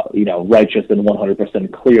 righteous and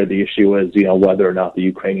 100% clear. The issue is, whether or not the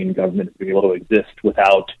Ukrainian government is being able to exist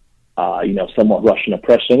without, somewhat Russian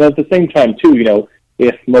oppression. And at the same time, too,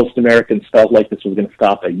 if most Americans felt like this was going to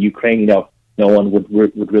stop at Ukraine, no one would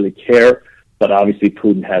really care. But obviously,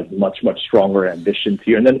 Putin has much, much stronger ambitions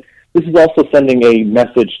here. And then this is also sending a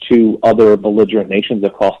message to other belligerent nations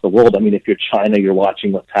across the world. I mean, if you're China, you're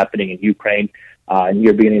watching what's happening in Ukraine, and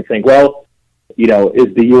you're beginning to think, well,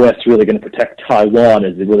 is the U.S. really going to protect Taiwan?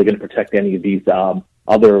 Is it really going to protect any of these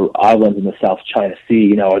other islands in the South China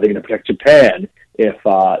Sea? Are they going to protect Japan if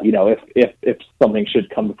something should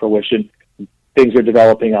come to fruition? Things are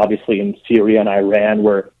developing, obviously, in Syria and Iran,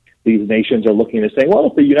 where these nations are looking and saying, well,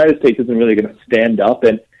 if the United States isn't really going to stand up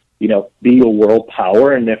and, be a world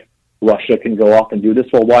power, and if Russia can go off and do this,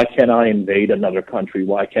 well, why can't I invade another country?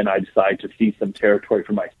 Why can't I decide to seize some territory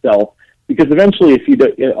for myself? Because eventually, if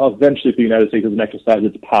the United States doesn't exercise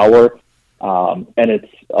its power and its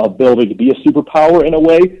ability to be a superpower in a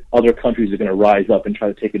way, other countries are going to rise up and try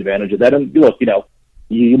to take advantage of that. And look,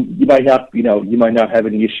 you might not have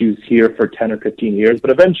any issues here for 10 or 15 years,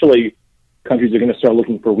 but eventually, countries are going to start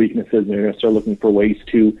looking for weaknesses, and they're going to start looking for ways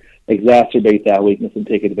to exacerbate that weakness and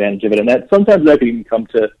take advantage of it. And that sometimes that can even come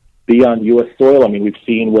to be on U.S. soil. I mean, we've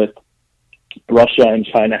seen with Russia and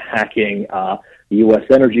China hacking U.S.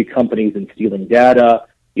 energy companies and stealing data,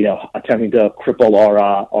 attempting to cripple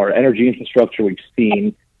our energy infrastructure. We've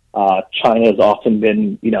seen China has often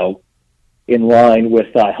been, in line with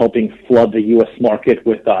helping flood the U.S. market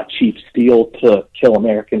with cheap steel to kill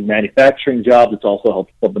American manufacturing jobs. It's also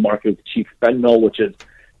helped flood the market with cheap fentanyl, which has,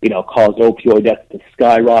 caused opioid deaths to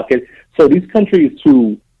skyrocket. So these countries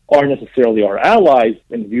who aren't necessarily our allies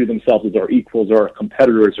and view themselves as our equals or our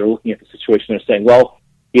competitors are looking at the situation and saying, well,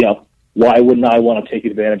 why wouldn't I want to take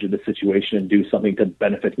advantage of the situation and do something to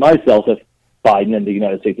benefit myself if Biden and the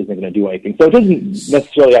United States isn't going to do anything? So it doesn't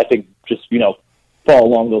necessarily, I think, just, fall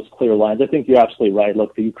along those clear lines. I think you're absolutely right.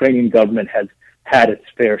 Look, the Ukrainian government has had its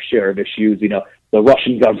fair share of issues. The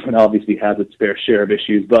Russian government obviously has its fair share of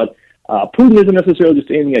issues, but Putin isn't necessarily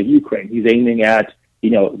just aiming at Ukraine. He's aiming at,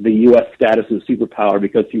 the U.S. status as a superpower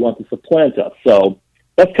because he wants to supplant us. So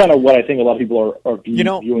that's kind of what I think a lot of people are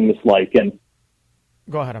viewing this like. And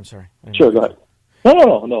go ahead. I'm sorry. Sure, go ahead.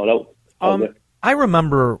 No. I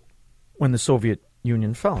remember when the Soviet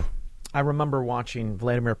Union fell. I remember watching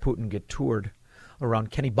Vladimir Putin get toured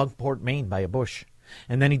around Kennebunkport, Maine by a Bush,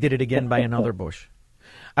 and then he did it again by another Bush.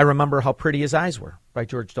 I remember how pretty his eyes were by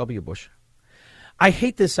George W. Bush. I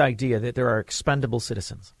hate this idea that there are expendable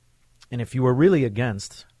citizens. And if you are really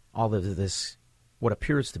against all of this, what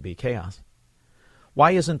appears to be chaos,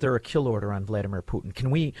 why isn't there a kill order on Vladimir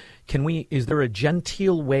Putin? Is there a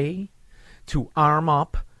genteel way to arm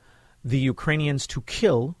up the Ukrainians to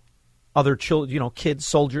kill other children, kids,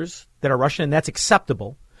 soldiers that are Russian, and that's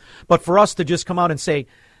acceptable? But for us to just come out and say,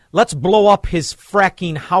 let's blow up his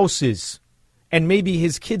fracking houses and maybe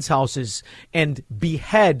his kids' houses and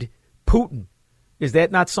behead Putin, is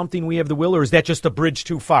that not something we have the will, or is that just a bridge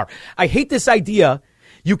too far? I hate this idea.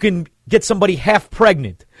 You can get somebody half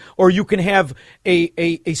pregnant, or you can have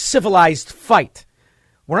a civilized fight.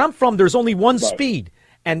 Where I'm from, there's only one speed,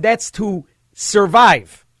 and that's to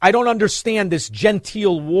survive. I don't understand this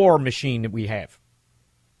genteel war machine that we have.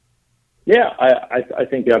 Yeah, I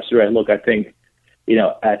think you're absolutely right. Look, I think,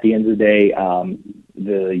 at the end of the day,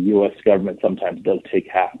 the U.S. government sometimes does take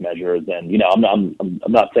half measures, and I'm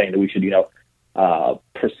not saying that we should,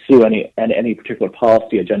 pursue any particular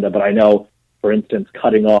policy agenda. But I know, for instance,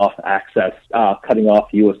 cutting off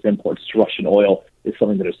U.S. imports to Russian oil is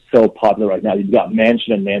something that is so popular right now. You've got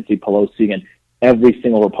Manchin and Nancy Pelosi and every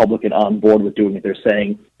single Republican on board with doing it. They're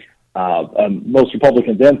saying, most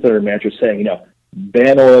Republicans and Senator Manchin are saying,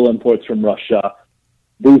 ban oil imports from Russia,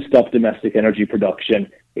 boost up domestic energy production,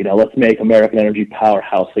 let's make American energy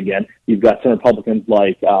powerhouse again. You've got some Republicans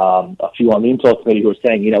like a few on the Intel Committee who are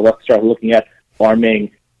saying, let's start looking at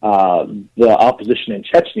arming the opposition in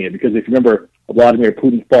Chechnya, because if you remember, Vladimir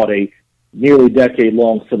Putin fought a nearly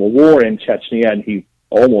decade-long civil war in Chechnya, and he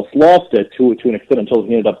almost lost it to an extent until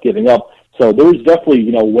he ended up giving up. So there's definitely,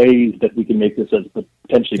 ways that we can make this as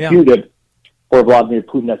potentially punitive for Vladimir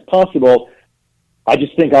Putin as possible. I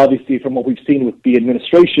just think, obviously, from what we've seen with the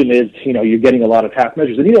administration is, you're getting a lot of half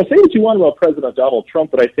measures. And, say what you want about President Donald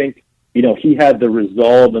Trump, but I think, he had the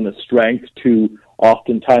resolve and the strength to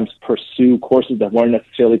oftentimes pursue courses that weren't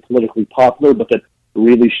necessarily politically popular, but that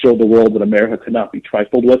really showed the world that America could not be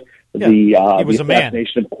trifled with. Yeah, the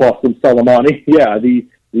assassination of Qasem Soleimani. Yeah, the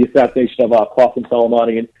assassination of Qasem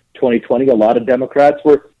Soleimani in 2020. A lot of Democrats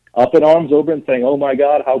were up in arms over and saying, oh, my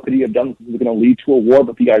God, how could he have done this? This is going to lead to a war.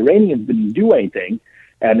 But the Iranians didn't do anything.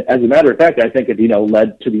 And as a matter of fact, I think it,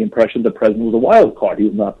 led to the impression the president was a wild card. He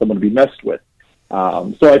was not someone to be messed with.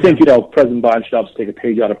 So I think, President Biden should obviously take a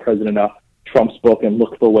page out of President Trump's book and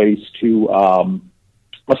look for ways to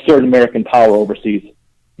assert American power overseas.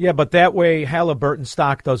 Yeah, but that way Halliburton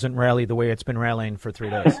stock doesn't rally the way it's been rallying for 3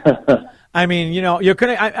 days. I mean, you're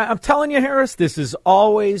gonna. I'm telling you, Harris, this is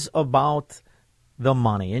always about the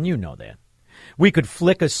money, and you know that. We could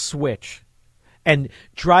flick a switch and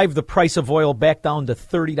drive the price of oil back down to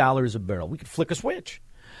 $30 a barrel. We could flick a switch.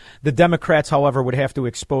 The Democrats, however, would have to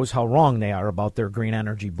expose how wrong they are about their green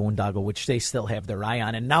energy boondoggle, which they still have their eye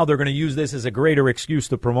on, and now they're going to use this as a greater excuse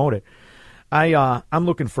to promote it. I'm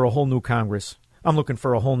looking for a whole new Congress. I'm looking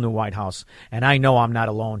for a whole new White House, and I know I'm not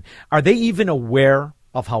alone. Are they even aware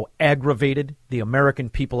of how aggravated the American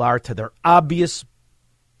people are to their obvious,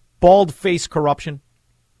 bald-faced corruption?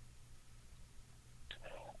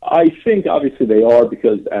 I think, obviously, they are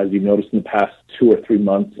because, as you've noticed in the past 2 or 3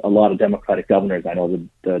 months, a lot of Democratic governors, I know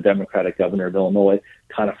the Democratic governor of Illinois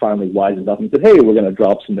kind of finally wisened up and said, hey, we're going to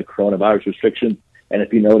drop some of the coronavirus restrictions. And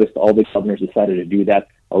if you noticed, all the governors decided to do that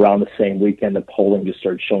around the same weekend. The polling just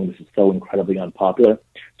started showing this is so incredibly unpopular.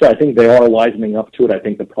 So I think they are wisening up to it. I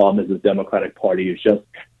think the problem is the Democratic Party is just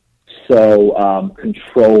so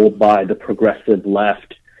controlled by the progressive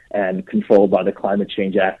left and controlled by the climate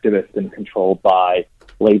change activists and controlled by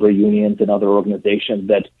labor unions and other organizations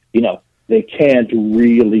that, they can't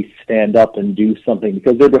really stand up and do something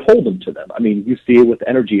because they're beholden to them. I mean, you see it with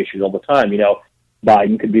energy issues all the time.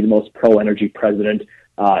 Biden could be the most pro-energy president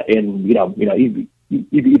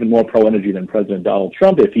even more pro-energy than President Donald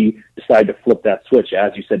Trump if he decided to flip that switch,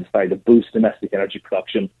 as you said, decided to boost domestic energy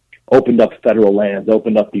production, opened up federal lands,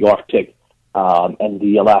 opened up the Arctic and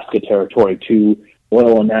the Alaska territory to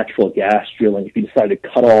oil and natural gas drilling. If he decided to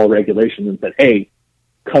cut all regulations and said, hey,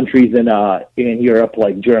 countries in Europe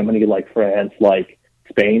like Germany, like France, like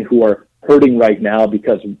Spain, who are hurting right now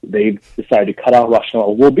because they've decided to cut out Russian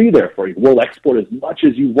oil, we'll be there for you. We'll export as much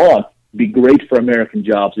as you want. It'd be great for American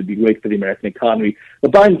jobs. It'd be great for the American economy.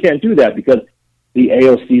 But Biden can't do that because the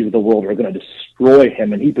AOCs of the world are going to destroy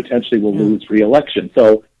him, and he potentially will lose re-election.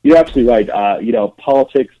 So you're absolutely right.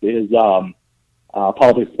 Politics is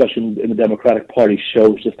politics, especially in the Democratic Party,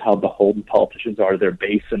 shows just how beholden politicians are to their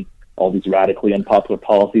base and all these radically unpopular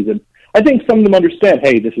policies. And I think some of them understand,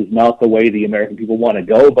 hey, this is not the way the American people want to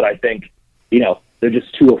go, but I think, they're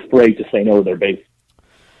just too afraid to say no to their base.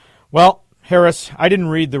 Well, Harris, I didn't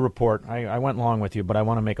read the report. I went along with you, but I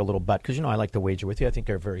want to make a little bet because, I like to wager with you. I think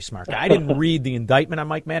you're a very smart guy. I didn't read the indictment on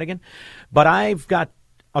Mike Madigan, but I've got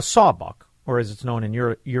a sawbuck, or as it's known in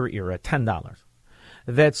your era, $10,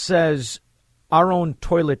 that says our own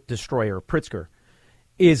toilet destroyer, Pritzker,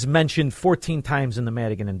 is mentioned 14 times in the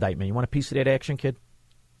Madigan indictment. You want a piece of that action, kid?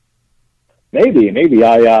 Maybe.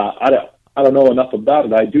 I don't know enough about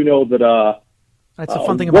it. I do know that that's a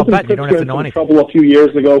fun thing about betting. You don't have to know anything. Trouble a few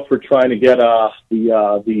years ago for trying to get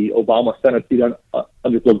the Obama Senate seat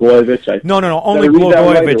under Blagojevich. No. Only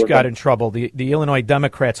Blagojevich got in trouble. The Illinois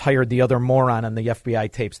Democrats hired the other moron on the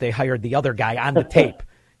FBI tapes. They hired the other guy on the tape.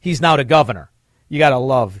 He's now the governor. You got to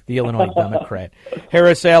love the Illinois Democrat.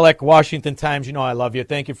 Harris Alec, Washington Times. I love you.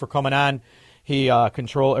 Thank you for coming on. He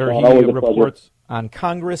reports on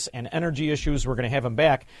Congress and energy issues. We're going to have him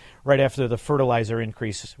back right after the fertilizer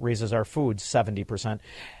increase raises our food 70%.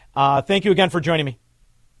 Thank you again for joining me.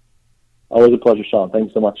 Always a pleasure, Sean.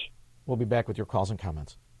 Thanks so much. We'll be back with your calls and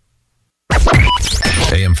comments.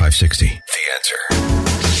 AM 560, The Answer.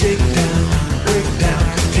 Shakedown,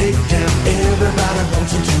 breakdown, take down. Everybody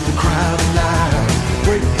wants into a crowd alive.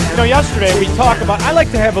 Breakdown. You know, yesterday we talked about, I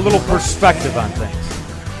like to have a little perspective on things.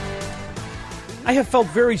 I have felt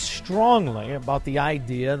very strongly about the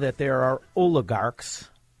idea that there are oligarchs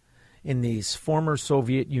in these former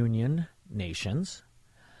Soviet Union nations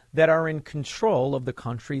that are in control of the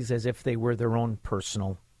countries as if they were their own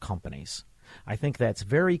personal companies. I think that's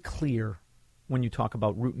very clear when you talk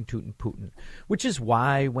about rootin' tootin' Putin, which is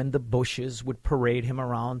why when the Bushes would parade him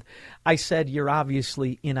around, I said, you're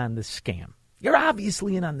obviously in on the scam. You're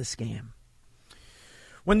obviously in on the scam.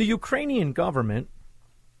 When the Ukrainian government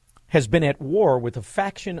has been at war with a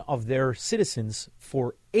faction of their citizens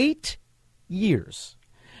for 8 years,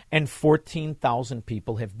 and 14,000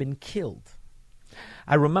 people have been killed.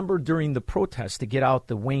 I remember during the protest to get out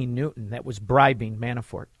the Wayne Newton that was bribing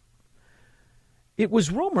Manafort. It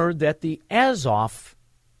was rumored that the Azov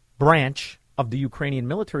branch of the Ukrainian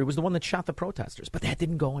military was the one that shot the protesters, but that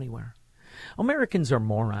didn't go anywhere. Americans are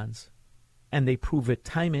morons, and they prove it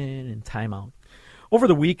time in and time out. Over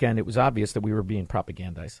the weekend, it was obvious that we were being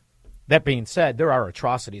propagandized. That being said, there are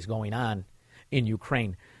atrocities going on in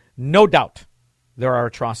Ukraine. No doubt there are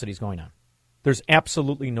atrocities going on. There's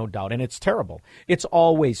absolutely no doubt, and it's terrible. It's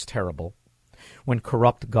always terrible when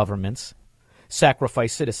corrupt governments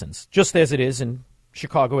sacrifice citizens, just as it is in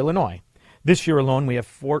Chicago, Illinois. This year alone, we have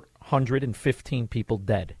 415 people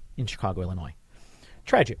dead in Chicago, Illinois.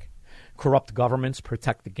 Tragic. Corrupt governments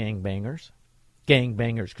protect the gangbangers.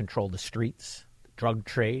 Gangbangers control the streets, the drug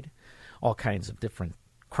trade, all kinds of different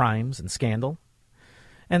crimes and scandal.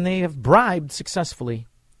 And they have bribed successfully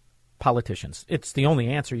politicians. It's the only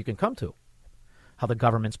answer you can come to, how the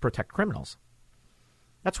governments protect criminals.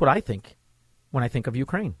 That's what I think when I think of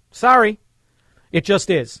Ukraine. Sorry, it just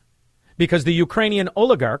is. Because the Ukrainian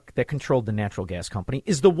oligarch that controlled the natural gas company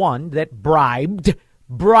is the one that bribed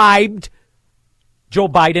Joe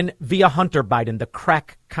Biden via Hunter Biden, the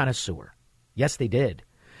crack connoisseur. Yes, they did.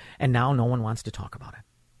 And now no one wants to talk about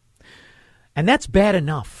it. And that's bad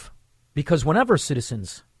enough, because whenever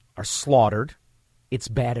citizens are slaughtered, it's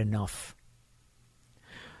bad enough.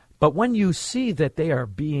 But when you see that they are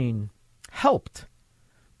being helped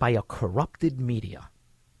by a corrupted media,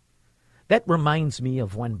 that reminds me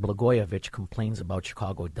of when Blagojevich complains about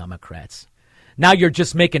Chicago Democrats. Now you're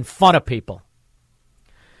just making fun of people.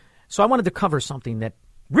 So I wanted to cover something that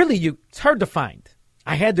really it's hard to find.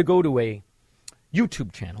 I had to go to a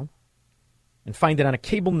YouTube channel and find it on a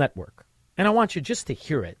cable network. And I want you just to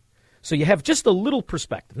hear it so you have just a little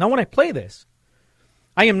perspective. Now, when I play this,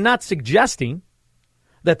 I am not suggesting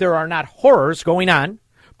that there are not horrors going on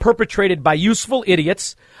perpetrated by useful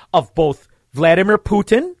idiots of both Vladimir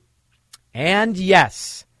Putin and,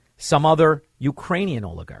 yes, some other Ukrainian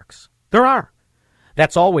oligarchs. There are.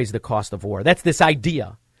 That's always the cost of war. That's this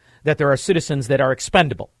idea that there are citizens that are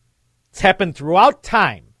expendable. It's happened throughout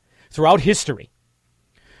time, throughout history.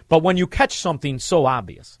 But when you catch something so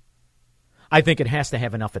obvious, I think it has to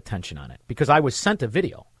have enough attention on it. Because I was sent a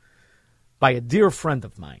video by a dear friend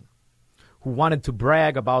of mine who wanted to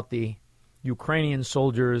brag about the Ukrainian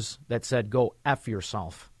soldiers that said, go F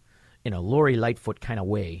yourself, in a Lori Lightfoot kind of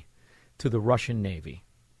way to the Russian Navy.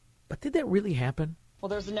 But did that really happen? Well,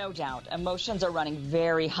 there's no doubt. Emotions are running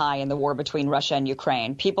very high in the war between Russia and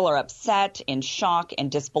Ukraine. People are upset, in shock,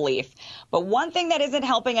 and disbelief. But one thing that isn't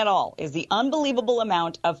helping at all is the unbelievable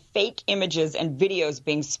amount of fake images and videos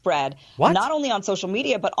being spread, not only on social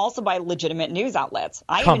media, but also by legitimate news outlets.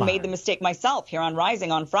 I even made the mistake myself here on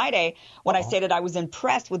Rising on Friday when I stated I was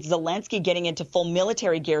impressed with Zelensky getting into full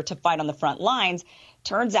military gear to fight on the front lines.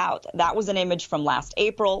 Turns out that was an image from last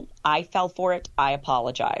April. I fell for it. I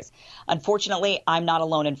apologize. Unfortunately, I'm not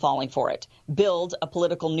alone in falling for it. Bild, a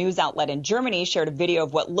political news outlet in Germany, shared a video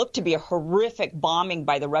of what looked to be a horrific bombing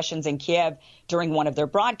by the Russians in Kiev during one of their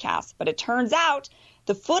broadcasts. But it turns out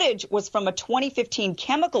the footage was from a 2015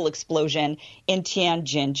 chemical explosion in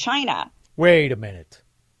Tianjin, China. Wait a minute.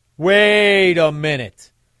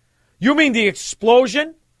 You mean the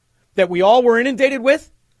explosion that we all were inundated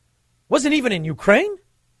with wasn't even in Ukraine?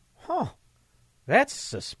 Huh. That's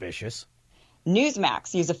suspicious.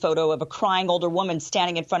 Newsmax used a photo of a crying older woman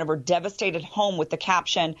standing in front of her devastated home with the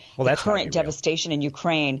caption, the current devastation in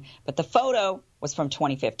Ukraine. But the photo was from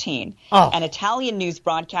 2015. An Italian news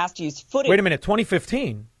broadcast used footage. Wait a minute,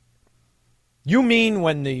 2015? You mean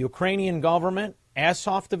when the Ukrainian government,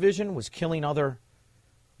 Azov division, was killing other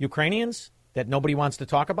Ukrainians that nobody wants to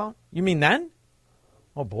talk about? You mean then?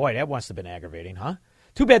 Oh, boy, that must have been aggravating, huh?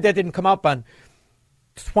 Too bad that didn't come up on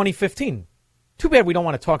 2015. Too bad we don't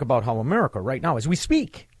want to talk about how America right now, as we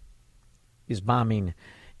speak, is bombing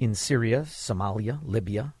in Syria, Somalia,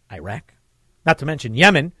 Libya, Iraq. Not to mention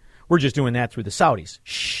Yemen. We're just doing that through the Saudis.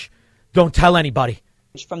 Shh. Don't tell anybody.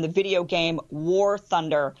 From the video game War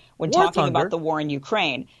Thunder when War talking Thunder? about the war in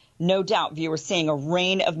Ukraine. No doubt viewers seeing a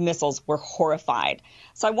rain of missiles were horrified.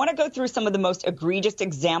 So I want to go through some of the most egregious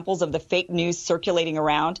examples of the fake news circulating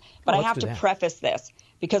around, but I have to preface this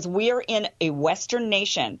because we are in a Western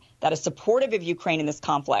nation that is supportive of Ukraine in this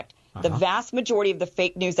conflict. The vast majority of the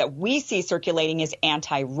fake news that we see circulating is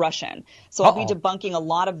anti-Russian. So I'll be debunking a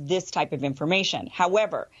lot of this type of information.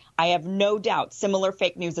 However, I have no doubt similar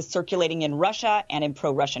fake news is circulating in Russia and in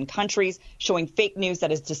pro-Russian countries, showing fake news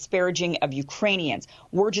that is disparaging of Ukrainians.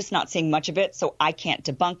 We're just not seeing much of it, so I can't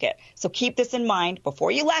debunk it. So keep this in mind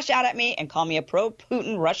before you lash out at me and call me a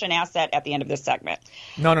pro-Putin Russian asset at the end of this segment.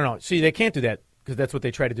 No. See, they can't do that because that's what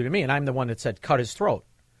they try to do to me, and I'm the one that said cut his throat.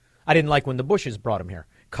 I didn't like when the Bushes brought him here.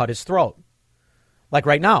 Cut his throat. Like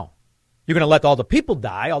right now, you're going to let all the people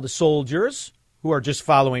die, all the soldiers who are just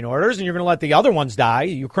following orders, and you're going to let the other ones die,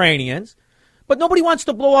 Ukrainians. But nobody wants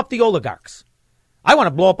to blow up the oligarchs. I want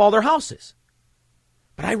to blow up all their houses.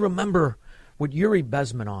 But I remember what Yuri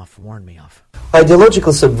Bezmenov warned me of.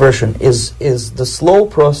 Ideological subversion is the slow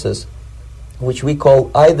process which we call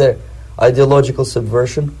either ideological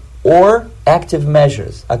subversion or active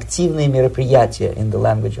measures, активные мероприятия in the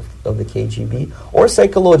language of the KGB, or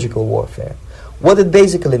psychological warfare. What it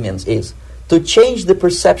basically means is to change the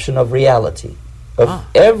perception of reality of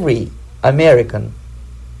every American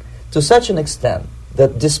to such an extent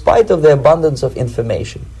that despite of the abundance of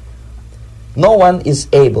information, no one is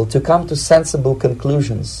able to come to sensible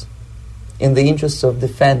conclusions in the interests of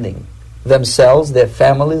defending themselves, their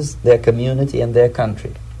families, their community, and their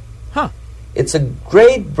country. It's a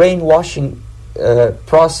great brainwashing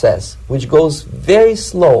process which goes very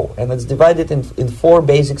slow, and it's divided in 4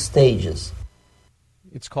 basic stages.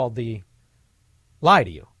 It's called the lie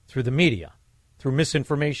to you through the media, through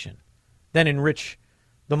misinformation, then enrich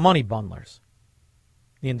the money bundlers,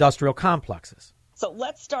 the industrial complexes. So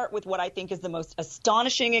let's start with what I think is the most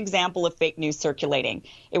astonishing example of fake news circulating.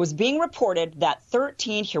 It was being reported that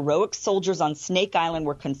 13 heroic soldiers on Snake Island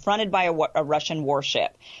were confronted by a Russian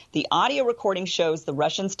warship. The audio recording shows the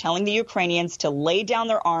Russians telling the Ukrainians to lay down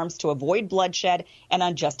their arms to avoid bloodshed and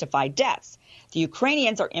unjustified deaths. The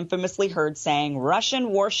Ukrainians are infamously heard saying,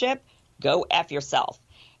 "Russian warship, go F yourself."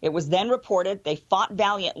 It was then reported they fought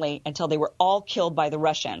valiantly until they were all killed by the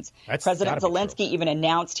Russians. President Zelensky even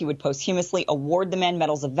announced he would posthumously award the men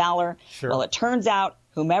medals of valor. Sure. Well, it turns out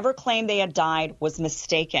whomever claimed they had died was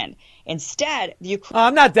mistaken. Instead, the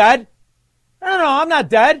I'm not dead. No, I'm not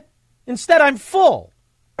dead. Instead, I'm full.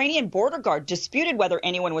 Ukrainian border guard disputed whether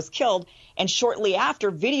anyone was killed, and shortly after,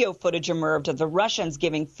 video footage emerged of the Russians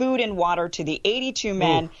giving food and water to the 82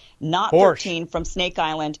 men, not 13, from Snake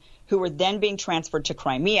Island, who were then being transferred to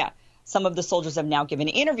Crimea. Some of the soldiers have now given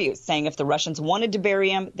interviews saying if the Russians wanted to bury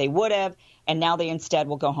him, they would have, and now they instead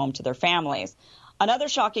will go home to their families. Another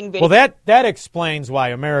shocking video. Well, that explains why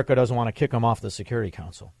America doesn't want to kick him off the Security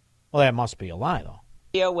Council. Well, that must be a lie, though.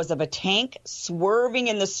 Video was of a tank swerving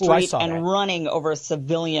in the street and running over a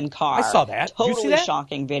civilian car. I saw that. Totally Did you see that?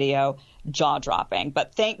 Shocking video, jaw-dropping.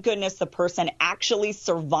 But thank goodness the person actually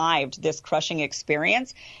survived this crushing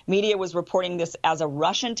experience. Media was reporting this as a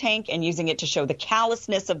Russian tank and using it to show the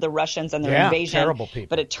callousness of the Russians and their invasion. Terrible people.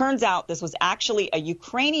 But it turns out this was actually a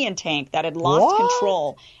Ukrainian tank that had lost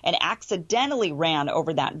control and accidentally ran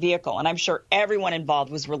over that vehicle. And I'm sure everyone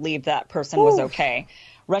involved was relieved that person was okay.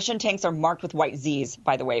 Russian tanks are marked with white Zs,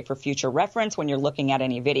 by the way, for future reference when you're looking at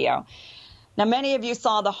any video. Now, many of you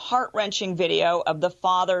saw the heart-wrenching video of the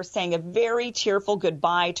father saying a very tearful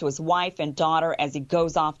goodbye to his wife and daughter as he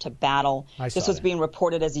goes off to battle. This was being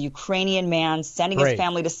reported as a Ukrainian man sending his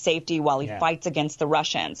family to safety while he fights against the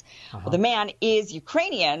Russians. Well, the man is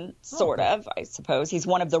Ukrainian, sort of, I suppose. He's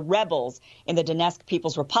one of the rebels in the Donetsk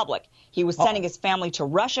People's Republic. He was sending his family to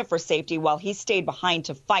Russia for safety while he stayed behind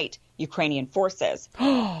to fight Ukrainian forces.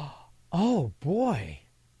 Oh, boy.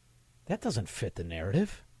 That doesn't fit the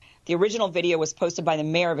narrative. The original video was posted by the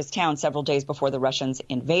mayor of his town several days before the Russians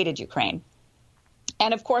invaded Ukraine.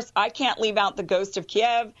 And, of course, I can't leave out the ghost of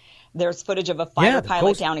Kiev. There's footage of a fighter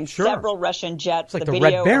pilot downing several Russian jets. Like the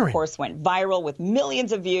video, of course, went viral with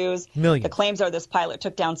millions of views. The claims are this pilot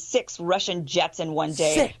took down 6 Russian jets in one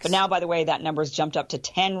day. 6? But now, by the way, that number's jumped up to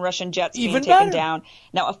 10 Russian jets being Even taken better. down.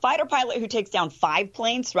 Now, a fighter pilot who takes down 5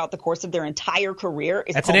 planes throughout the course of their entire career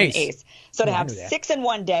is That's called an an ace. ace. So to I have knew that. 6 in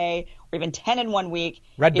one day or even 10 in 1 week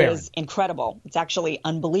Red Baron. is incredible. It's actually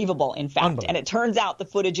unbelievable, in fact. And it turns out the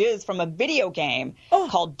footage is from a video game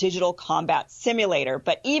called Digital Combat Simulator.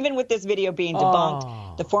 But even with this video being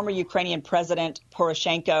debunked, the former Ukrainian president,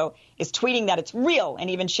 Poroshenko, is tweeting that it's real and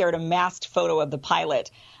even shared a masked photo of the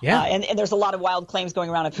pilot. Yeah. And there's a lot of wild claims going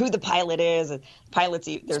around of who the pilot is.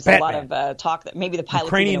 There's a lot of talk that maybe the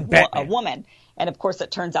pilot's even a woman. And, of course,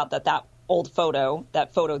 it turns out that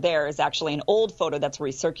photo there is actually an old photo that's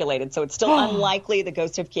recirculated. So it's still unlikely the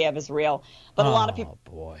ghost of Kiev is real. But a lot of people... Oh,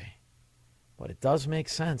 boy. But it does make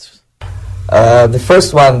sense. The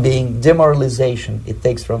first one being demoralization. It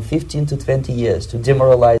takes from 15 to 20 years to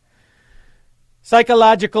demoralize.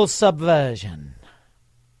 Psychological subversion.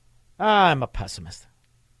 I'm a pessimist.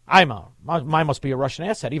 Mine must be a Russian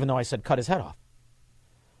asset, even though I said cut his head off.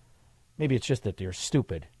 Maybe it's just that they're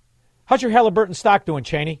stupid. How's your Halliburton stock doing,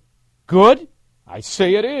 Cheney? Good? I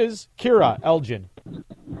say it is. Kira, Elgin.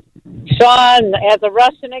 Sean, as a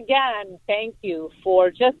Russian again, thank you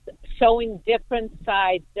for just showing different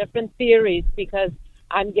sides, different theories, because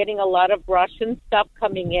I'm getting a lot of Russian stuff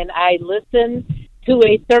coming in. I listen to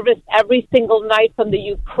a service every single night from the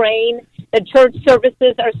Ukraine. The church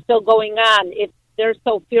services are still going on. If they're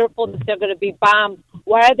so fearful that they're going to be bombed,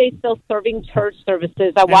 why are they still serving church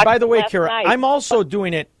services? And by the way, Kira, I'm also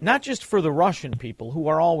doing it not just for the Russian people, who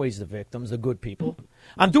are always the victims, the good people.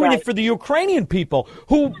 I'm doing it for the Ukrainian people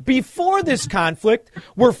who, before this conflict,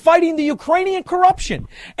 were fighting the Ukrainian corruption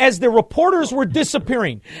as the reporters were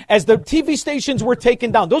disappearing, as the TV stations were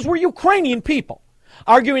taken down. Those were Ukrainian people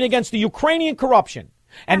arguing against the Ukrainian corruption.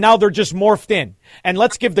 And now they're just morphed in. And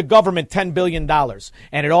let's give the government $10 billion.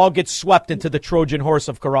 And it all gets swept into the Trojan horse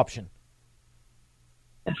of corruption.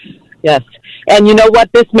 Yes. And you know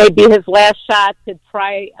what? This may be his last shot to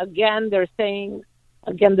try again. They're saying,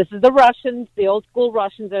 again, this is the Russians, the old school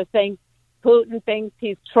Russians. They're saying Putin thinks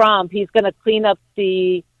he's Trump. He's going to clean up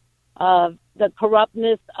the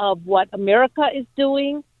corruptness of what America is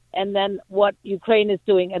doing and then what Ukraine is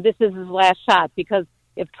doing. And this is his last shot, because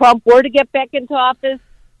if Trump were to get back into office,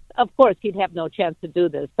 of course, he'd have no chance to do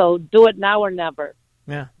this. So do it now or never.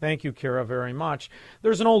 Yeah, thank you, Kira, very much.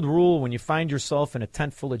 There's an old rule: when you find yourself in a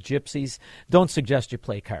tent full of gypsies, don't suggest you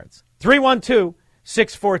play cards.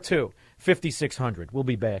 312-642-5600. We'll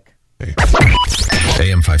be back.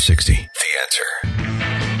 AM 560, The Answer.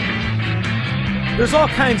 There's all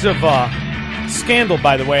kinds of scandal,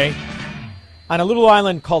 by the way, on a little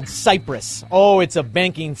island called Cyprus. Oh, it's a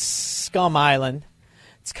banking scum island.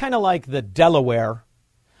 It's kind of like the Delaware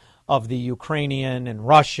of the Ukrainian and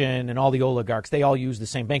Russian and all the oligarchs. They all use the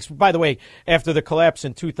same banks. By the way, after the collapse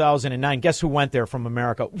in 2009, guess who went there from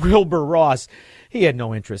America? Wilbur Ross. He had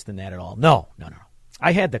no interest in that at all. No.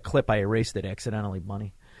 I had the clip. I erased it accidentally,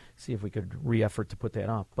 Bunny. See if we could re-effort to put that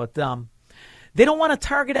up. But they don't want to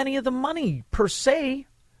target any of the money, per se,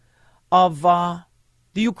 of the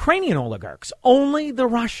Ukrainian oligarchs. Only the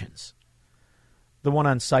Russians. The one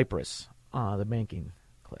on Cyprus, the banking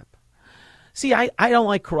clip. See, I don't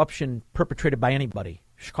like corruption perpetrated by anybody.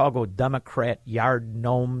 Chicago Democrat yard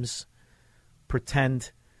gnomes,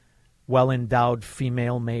 pretend well-endowed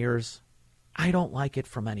female mayors. I don't like it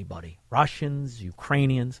from anybody. Russians,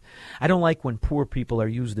 Ukrainians. I don't like when poor people are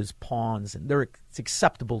used as pawns and it's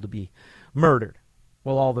acceptable to be murdered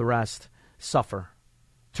while all the rest suffer.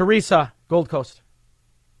 Teresa, Gold Coast.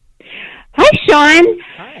 Hi, Sean.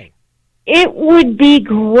 Hi. It would be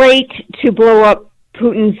great to blow up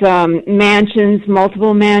Putin's mansions,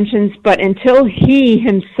 multiple mansions, but until he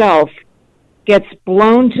himself gets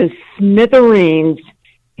blown to smithereens,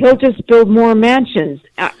 he'll just build more mansions.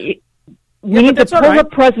 We need to pull up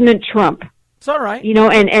President Trump. It's all right. You know,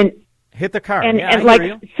 and hit the car. And like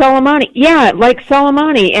Soleimani. Yeah, like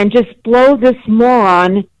Soleimani, and just blow this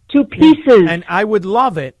moron to pieces. And I would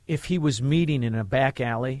love it if he was meeting in a back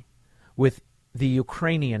alley with the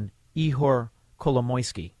Ukrainian Ihor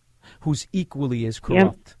Kolomoisky, who's equally as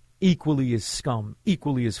corrupt, equally as scum,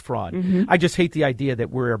 equally as fraud. Mm-hmm. I just hate the idea that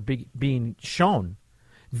we're being shown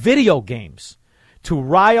video games to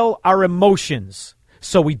rile our emotions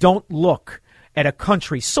so we don't look at a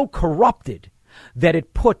country so corrupted that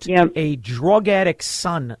it put a drug addict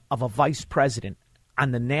son of a vice president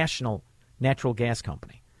on the national natural gas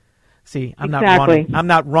company. See, I'm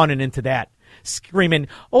not running into that, screaming,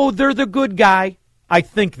 oh, they're the good guy. I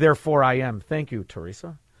think, therefore I am. Thank you,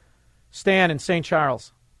 Teresa. Stan in St.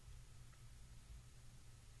 Charles.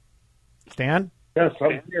 Stan? Yes,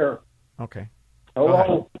 I'm here. Okay.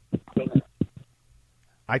 Hello.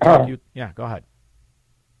 I told you. Yeah, go ahead.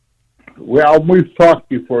 Well, we've talked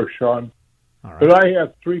before, Sean. All right. But I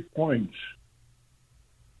have 3 points.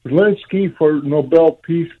 Zelensky for Nobel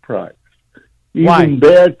Peace Prize. Why? Even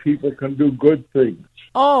bad people can do good things.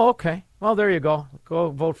 Oh, okay. Well, there you go. Go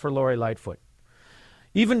vote for Lori Lightfoot.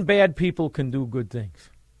 Even bad people can do good things.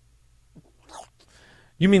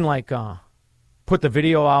 You mean like put the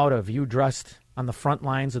video out of you dressed on the front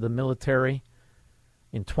lines of the military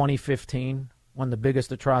in 2015 when the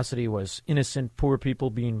biggest atrocity was innocent poor people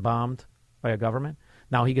being bombed by a government?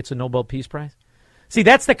 Now he gets a Nobel Peace Prize? See,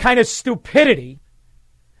 that's the kind of stupidity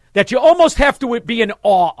that you almost have to be in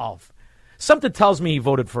awe of. Something tells me he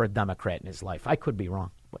voted for a Democrat in his life. I could be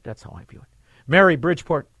wrong, but that's how I view it. Mary,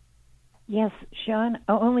 Bridgeport. Yes, Sean,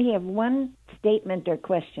 I only have one statement or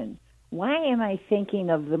question. Why am I thinking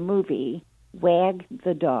of the movie Wag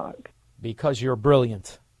the Dog? Because you're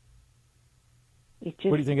brilliant. It just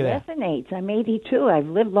what do you think of that? Resonates. I'm 82. I've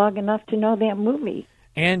lived long enough to know that movie.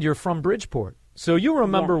 And you're from Bridgeport. So you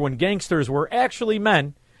remember when gangsters were actually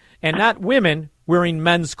men and not women wearing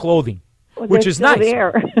men's clothing, Well, which they're is still nice.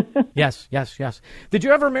 there. Yes. Did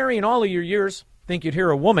you ever, Mary, in all of your years, think you'd hear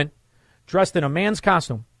a woman dressed in a man's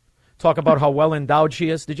costume talk about how well endowed she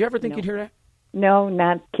is? Did you ever think you'd hear that? No,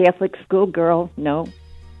 not Catholic schoolgirl. No.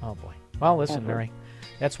 Oh, boy. Well, listen, Mary,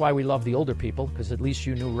 that's why we love the older people, because at least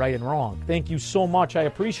you knew right and wrong. Thank you so much. I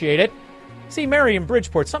appreciate it. See, Mary in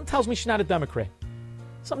Bridgeport, something tells me she's not a Democrat.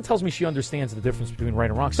 Something tells me she understands the difference between right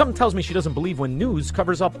and wrong. Something tells me she doesn't believe when news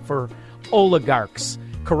covers up for oligarchs,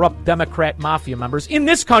 corrupt Democrat mafia members in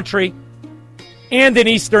this country and in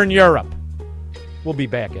Eastern Europe. We'll be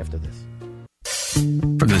back after this.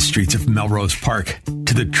 From the streets of Melrose Park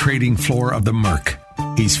to the trading floor of the Merc,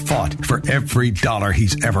 he's fought for every dollar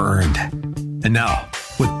he's ever earned. And now,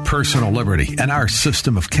 with personal liberty and our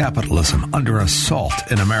system of capitalism under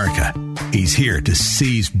assault in America, he's here to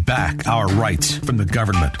seize back our rights from the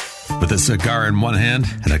government. With a cigar in one hand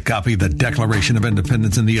and a copy of the Declaration of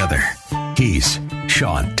Independence in the other, he's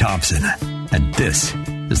Sean Thompson. And this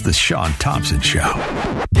is The Sean Thompson Show.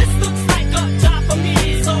 This looks like a job for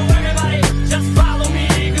me, so everybody just follow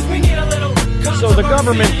me, 'cause we need a little. So the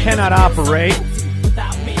government cannot operate,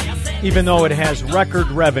 even though it has record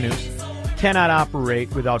revenues, cannot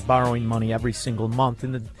operate without borrowing money every single month.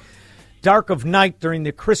 In the dark of night during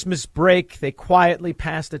the Christmas break, they quietly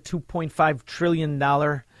passed a $2.5 trillion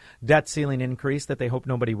debt ceiling increase that they hope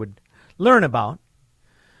nobody would learn about.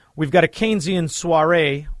 We've got a Keynesian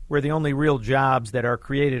soiree where the only real jobs that are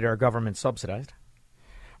created are government subsidized.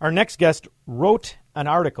 Our next guest wrote an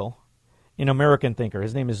article in American Thinker.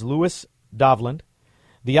 His name is Louis Dovland,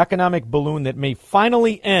 the economic balloon that may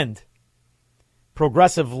finally end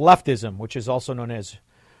progressive leftism, which is also known as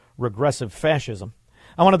regressive fascism.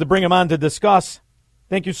 I wanted to bring him on to discuss.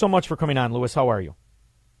 Thank you so much for coming on, Louis. How are you?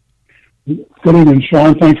 Good evening,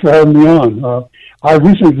 Sean. Thanks for having me on. I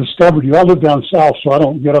recently discovered you. I live down south, so I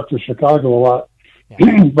don't get up to Chicago a lot.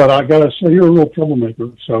 Yeah. But I got to say, you're a real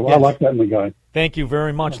troublemaker, so yes. I like that in the guy. Thank you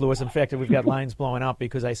very much, Louis. In fact, we've got lines blowing up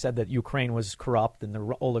because I said that Ukraine was corrupt and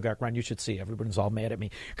the oligarch run. You should see. Everybody's all mad at me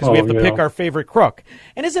because we have to pick our favorite crook.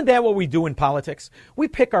 And isn't that what we do in politics? We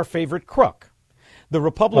pick our favorite crook. The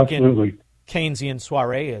Republican Keynesian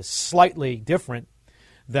soiree is slightly different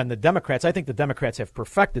than the Democrats. I think the Democrats have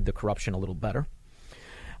perfected the corruption a little better.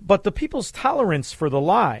 But the people's tolerance for the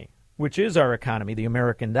lie, which is our economy, the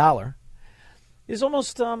American dollar, is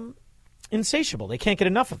almost insatiable. They can't get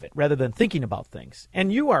enough of it rather than thinking about things.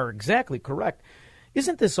 And you are exactly correct.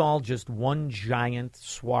 Isn't this all just one giant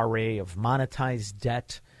soiree of monetized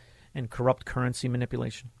debt and corrupt currency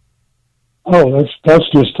manipulation? Oh, that's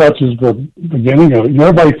just touches the beginning of it.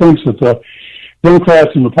 Everybody thinks that the Democrats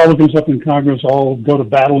and Republicans up in Congress all go to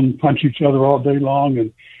battle and punch each other all day long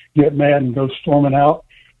and get mad and go storming out.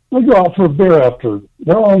 They go out for a beer after.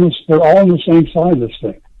 They're all on the same side of this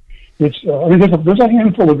thing. It's there's a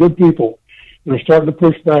handful of good people that are starting to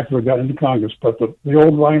push back for got into Congress, but the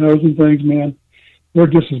old rhinos and things, man, they're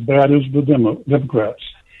just as bad as the Democrats.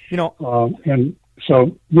 You know, and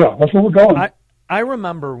so that's where we're going. I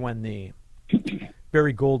remember when the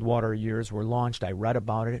Barry Goldwater years were launched. I read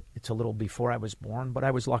about it. It's a little before I was born, but I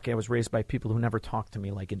was lucky. I was raised by people who never talked to me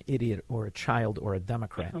like an idiot or a child or a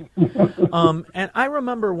Democrat. And I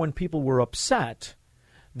remember when people were upset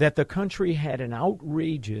that the country had an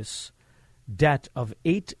outrageous debt of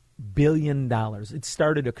 $8 billion. It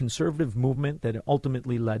started a conservative movement that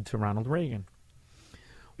ultimately led to Ronald Reagan.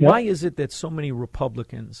 Yep. Why is it that so many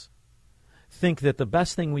Republicans think that the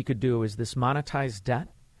best thing we could do is this monetized debt,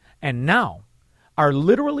 and now are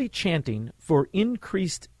literally chanting for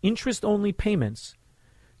increased interest-only payments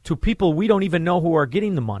to people we don't even know who are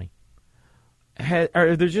getting the money?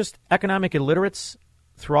 Are there just economic illiterates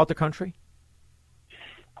throughout the country?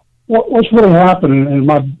 What's really happening, and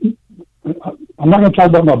I'm not going to talk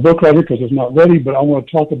about my book right here because it's not ready, but I want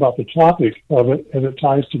to talk about the topic of it as it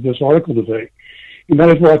ties to this article today. And that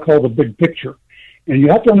is what I call the big picture. And you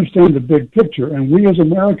have to understand the big picture. And we as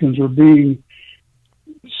Americans are being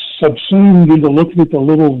subsumed into looking at the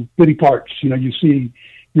little bitty parts. You know, you see,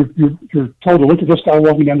 you're told to look at this guy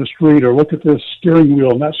walking down the street or look at this steering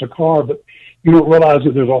wheel, and that's a car, but you don't realize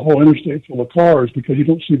that there's a whole interstate full of cars because you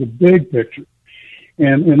don't see the big picture.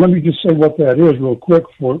 And let me just say what that is real quick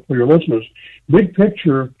for your listeners. Big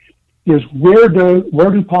picture is where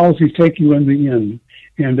do policies take you in the end?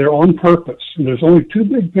 And they're on purpose. And there's only two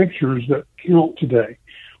big pictures that count today.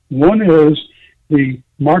 One is the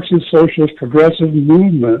Marxist, socialist, progressive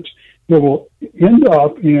movement that will end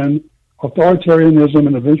up in authoritarianism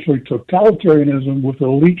and eventually totalitarianism with the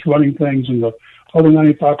elites running things and the other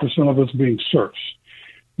 95% of us being serfs.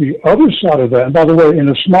 The other side of that, and by the way, in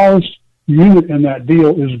the smallest unit in that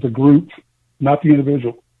deal is the group, not the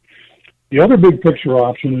individual. The other big picture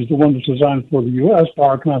option is the one that's designed for the U.S. by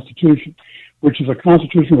our Constitution, which is a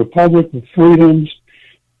constitutional republic with freedoms,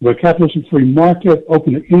 the capitalistic free market,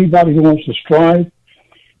 open to anybody who wants to strive,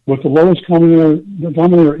 with the lowest common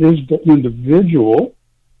denominator is the individual.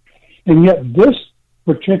 And yet this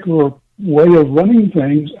particular way of running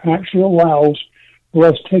things actually allows for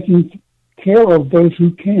us taking care of those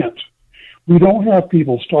who can't. We don't have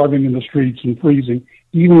people starving in the streets and freezing,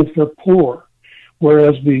 even if they're poor,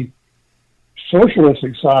 whereas the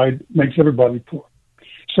socialistic side makes everybody poor.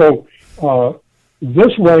 So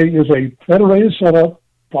this way is a federated setup,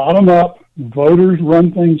 bottom up, voters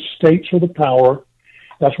run things, states are the power.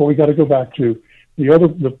 That's what we got to go back to.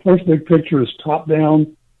 The first big picture is top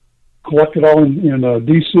down, collect it all in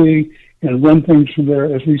D.C. and run things from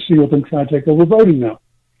there as we see what them trying to take over voting now.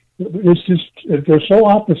 It's just, they're so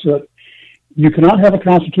opposite. You cannot have a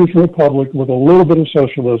constitutional republic with a little bit of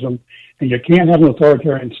socialism, and you can't have an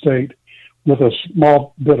authoritarian state with a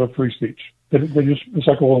small bit of free speech. It's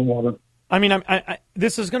like oil and water. I mean,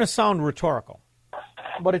 this is going to sound rhetorical,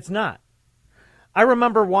 but it's not. I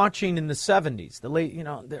remember watching in the 70s,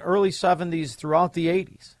 the early 70s throughout the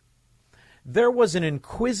 80s, there was an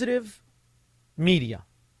inquisitive media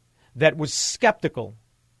that was skeptical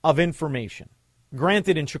of information.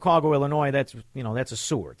 Granted, in Chicago, Illinois, that's a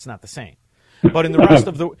sewer. It's not the same. But in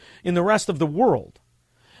the rest of the world,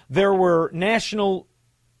 there were national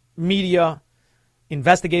media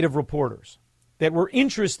investigative reporters that were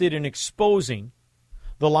interested in exposing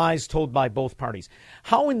the lies told by both parties.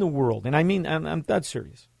 How in the world, and I mean, I'm that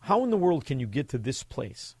serious, how in the world can you get to this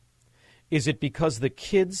place? Is it because the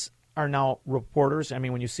kids are now reporters? I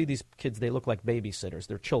mean, when you see these kids, they look like babysitters.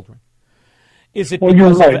 They're children. Is it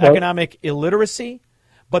because of economic illiteracy?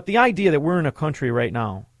 But the idea that we're in a country right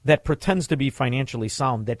now that pretends to be financially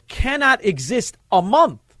sound, that cannot exist a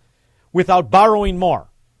month without borrowing more,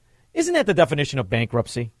 isn't that the definition of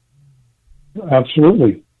bankruptcy?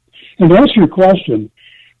 Absolutely. And to answer your question,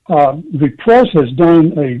 the press has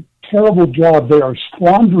done a terrible job. They are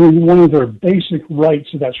squandering one of their basic rights,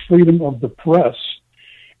 and that's freedom of the press,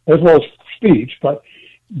 as well as speech. But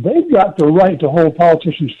they've got the right to hold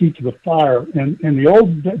politicians' feet to the fire. And in the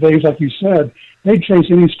old days, like you said, they'd chase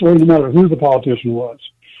any story no matter who the politician was.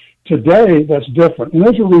 Today, that's different. And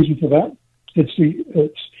there's a reason for that.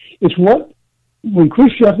 It's what, when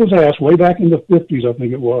Khrushchev was asked way back in the 50s, I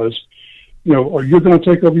think it was, are you going to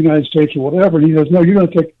take over the United States or whatever? And he says, no, you're going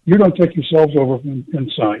to take yourselves over from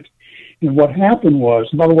inside. And what happened was,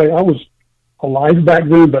 and by the way, I was alive back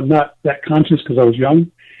then, but not that conscious because I was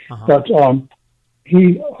young. Uh-huh. But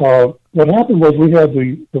what happened was we had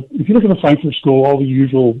if you look at the Frankfurt School, all the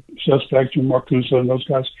usual suspects, Marcuse and those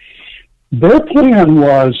guys, their plan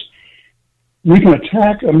was, we can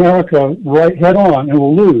attack America right head on and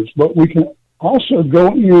we'll lose, but we can also go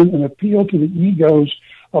in and appeal to the egos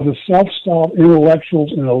of the self-styled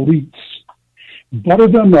intellectuals and elites, butter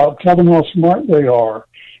them up, tell them how smart they are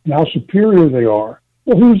and how superior they are.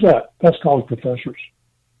 Well, who's that? That's college professors.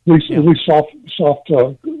 At least soft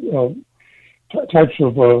types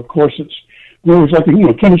of courses. It was like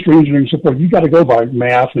chemistry, engineering, support. You got to go by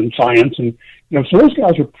math and science, and so those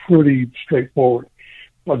guys are pretty straightforward.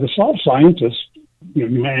 But the soft scientists,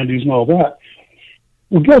 humanities and all that.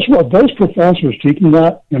 Well, guess what? Those professors teaching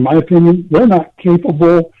that, in my opinion, they're not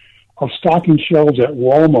capable of stocking shelves at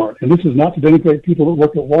Walmart. And this is not to denigrate people that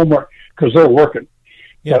work at Walmart because they're working.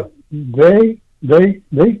 Yeah. But they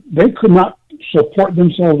could not support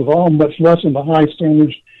themselves at all, much less in the high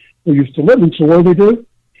standards they used to live in. So what do?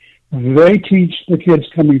 They teach the kids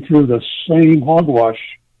coming through the same hogwash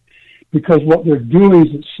because what they're doing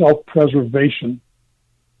is self-preservation.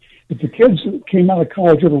 If the kids that came out of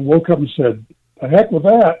college ever woke up and said, the heck with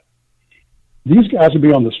that, these guys would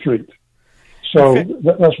be on the street. So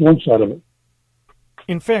that's one side of it.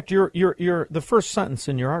 In fact, you're the first sentence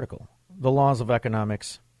in your article, the laws of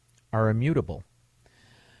economics are immutable.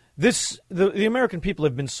 The American people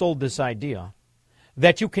have been sold this idea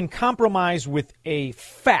that you can compromise with a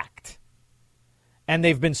fact, and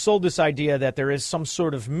they've been sold this idea that there is some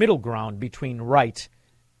sort of middle ground between right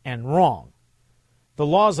and wrong. The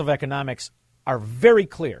laws of economics are very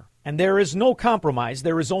clear, and there is no compromise.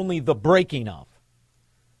 There is only the breaking of.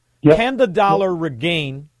 Yep. Can the dollar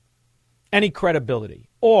regain any credibility,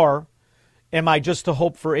 or am I just to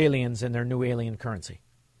hope for aliens and their new alien currency?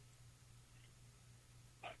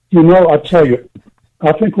 You know, I tell you,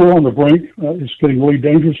 I think we're on the brink. It's getting really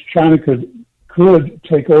dangerous. China could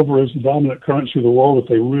take over as the dominant currency of the world if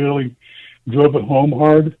they really drove it home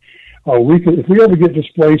hard. If we ever get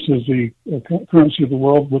displaced as the currency of the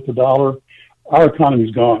world with the dollar, our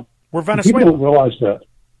economy's gone. We're Venezuela. People don't realize that.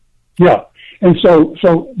 Yeah, and so,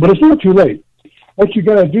 but it's not too late. What you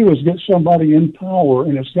got to do is get somebody in power,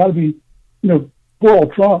 and it's got to be, poor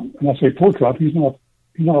old Trump. And I say poor Trump. He's not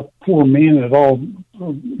a poor man at all,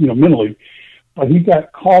 mentally, but he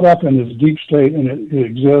got caught up in this deep state, and it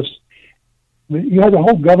exists. You had the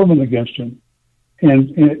whole government against him, and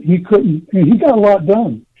he couldn't. And he got a lot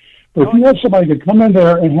done. But if you had somebody that come in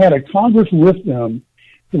there and had a Congress with them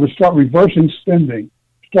that would start reversing spending,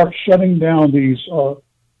 start shutting down these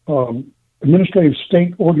administrative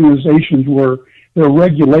state organizations where their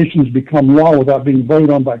regulations become law without being voted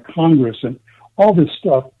on by Congress and all this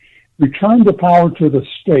stuff, return the power to the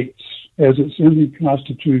states as it's in the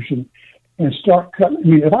Constitution and start cutting. I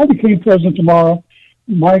mean, if I became president tomorrow,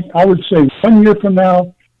 Mike, I would say 1 year from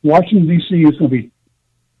now, Washington, D.C. is going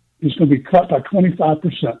to be cut by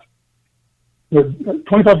 25%.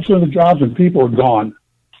 25% of the jobs and people are gone.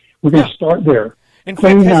 We're going to start there. In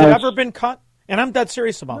fact, has it ever been cut? And I'm dead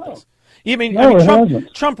serious about this.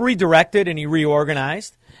 Trump redirected and he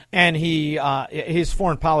reorganized, and his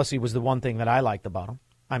foreign policy was the one thing that I liked about him.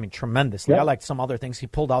 I mean, tremendously. I liked some other things. He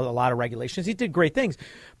pulled out a lot of regulations. He did great things.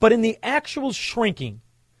 But in the actual shrinking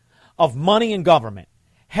of money in government,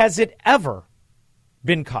 has it ever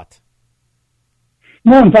been cut?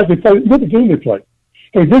 No, in fact, look at the game they play.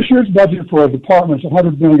 Hey, this year's budget for a department is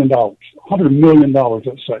 $100 million,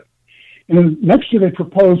 let's say. And then next year they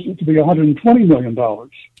proposed it to be $120 million.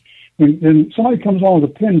 And then somebody comes on with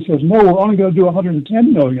a pen and says, no, we're only going to do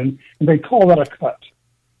 $110 million, and they call that a cut.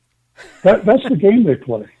 That's the game they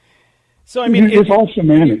play. So, I mean, it's all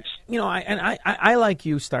semantics. I like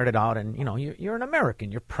you started out, and, you're an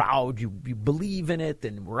American. You're proud. You believe in it,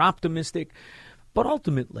 and we're optimistic. But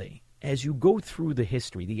ultimately, as you go through the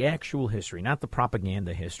history, the actual history, not the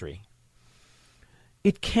propaganda history,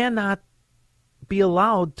 it cannot be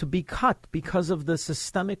allowed to be cut because of the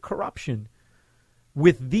systemic corruption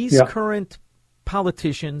with these current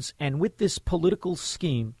politicians and with this political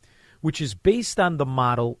scheme, which is based on the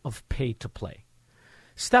model of pay to play.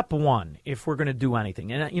 Step one, if we're going to do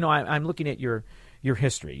anything, and I'm looking at your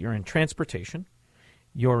history. You're in transportation,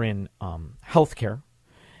 you're in healthcare,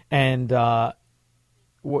 and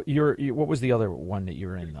what was the other one that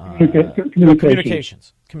you're in?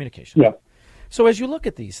 Communications. Yeah. So as you look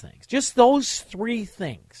at these things, just those three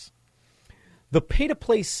things, the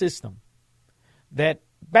pay-to-play system that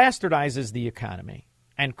bastardizes the economy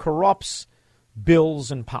and corrupts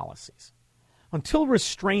bills and policies, until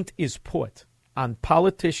restraint is put on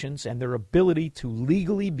politicians and their ability to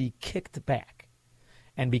legally be kicked back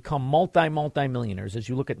and become multi-millionaires, as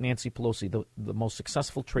you look at Nancy Pelosi, the most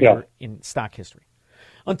successful trader in stock history.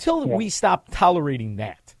 Until we stop tolerating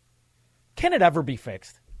that, can it ever be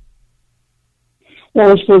fixed? Well,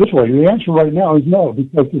 let's put it this way. The answer right now is no,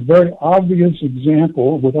 because the very obvious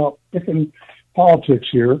example, without picking politics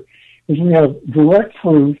here, is we have direct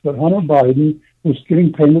proof that Hunter Biden was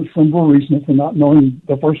getting payments from Burisma for not knowing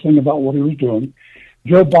the first thing about what he was doing.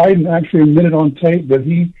 Joe Biden actually admitted on tape that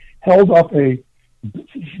he held up some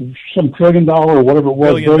 $1 trillion or whatever it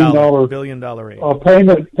was, billion dollar aid.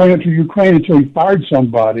 Payment to Ukraine until he fired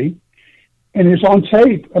somebody, and it's on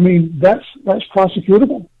tape. I mean, that's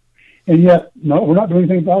prosecutable, and yet no, we're not doing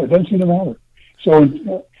anything about it. It doesn't seem to matter. So,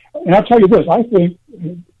 and I'll tell you this: I think,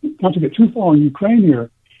 not to get too far on Ukraine here,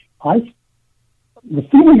 the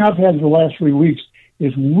feeling I've had the last 3 weeks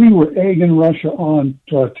is we were egging Russia on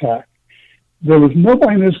to attack. There was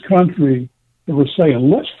nobody in this country that was saying,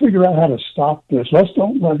 let's figure out how to stop this. Let's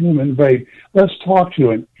don't let him invade. Let's talk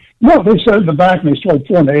to him. No, they sat in the back and they started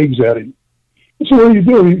throwing eggs at him. So what do you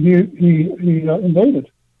do? He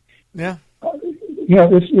invaded. Yeah.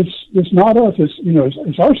 It's not us.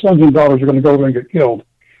 It's our sons and daughters are going to go over and get killed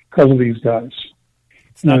because of these guys.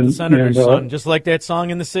 It's not the senator's son, just like that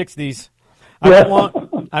song in the 60s.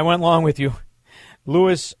 I went along with you.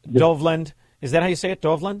 Louis Dovland. Is that how you say it,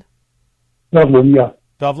 Dovland? Dublin, yeah.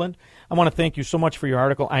 Dovland. I want to thank you so much for your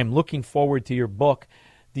article. I'm looking forward to your book.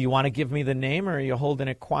 Do you want to give me the name, or are you holding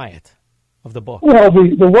it quiet of the book? Well,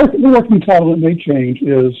 the working title that may change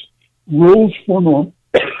is Rules for Norm.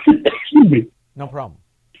 Excuse me. No problem.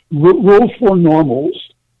 Rules for Normals.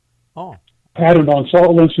 Oh. Patterned on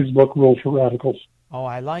Saul Alinsky's book, Rules for Radicals. Oh,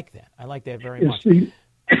 I like that. I like that very much. The,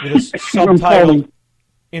 with a subtitle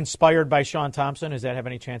inspired by Sean Thompson. Does that have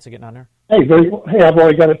any chance of getting on there? Hey, I've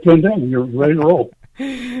already got it pinned down. You're ready to roll.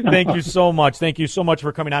 Thank you so much. Thank you so much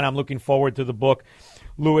for coming on. I'm looking forward to the book.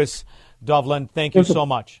 Louis Dovland, thank you so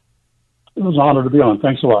much. It was an honor to be on.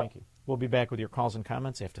 Thanks a lot. Thank you. We'll be back with your calls and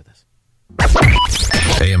comments after this.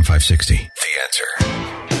 AM 560, The Answer.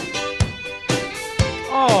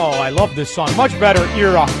 Oh, I love this song. Much better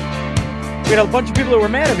era. We had a bunch of people who were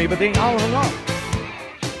mad at me, but they all hung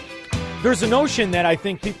up. There's a notion that I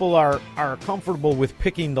think people are comfortable with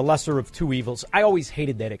picking the lesser of two evils. I always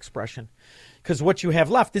hated that expression because what you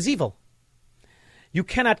have left is evil. You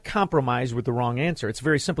cannot compromise with the wrong answer. It's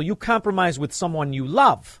very simple. You compromise with someone you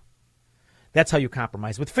love. That's how you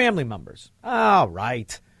compromise with family members. All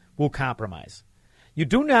right, we'll compromise. You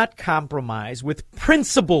do not compromise with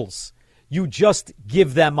principles. You just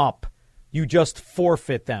give them up. You just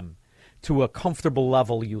forfeit them to a comfortable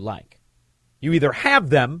level you like. You either have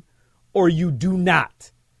them or you do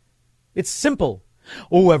not. It's simple.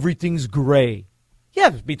 Oh, everything's gray. Yeah,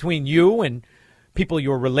 between you and people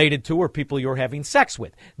you're related to or people you're having sex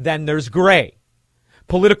with. Then there's gray.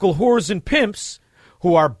 Political whores and pimps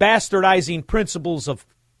who are bastardizing principles of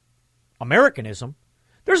Americanism,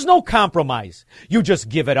 there's no compromise. You just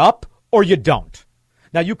give it up or you don't.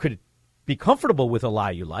 Now, you could be comfortable with a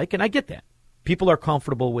lie you like, and I get that. People are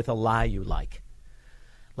comfortable with a lie you like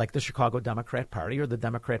the Chicago Democrat Party or the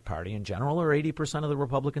Democrat Party in general or 80% of the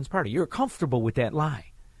Republicans Party. You're comfortable with that lie.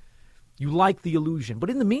 You like the illusion. But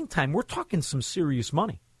in the meantime, we're talking some serious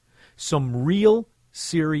money, some real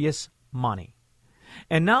serious money.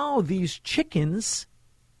 And now these chickens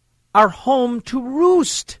are home to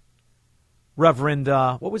roost. Reverend,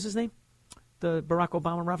 what was his name? The Barack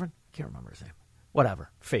Obama Reverend? I can't remember his name. Whatever.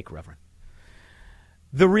 Fake Reverend.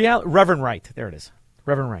 Reverend Wright. There it is.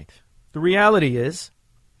 Reverend Wright. The reality is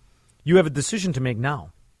you have a decision to make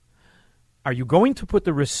now. Are you going to put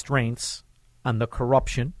the restraints on the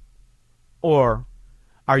corruption, or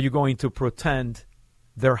are you going to pretend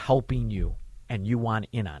they're helping you and you want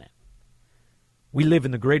in on it? We live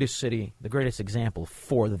in the greatest city, the greatest example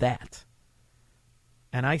for that.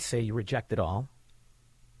 And I say you reject it all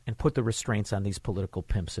and put the restraints on these political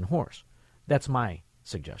pimps and whores. That's my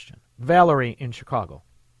suggestion. Valerie in Chicago.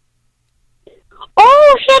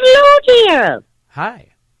 Oh, hello there. Hi.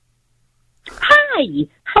 Hi.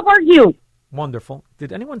 How are you? Wonderful.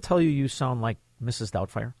 Did anyone tell you sound like Mrs.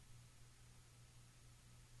 Doubtfire?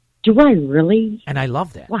 Do I really? And I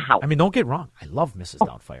love that. Wow. I mean, don't get wrong. I love Mrs.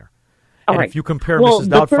 Doubtfire. All and right. if you compare Well, Mrs.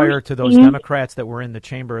 the Doubtfire first to those thing- Democrats that were in the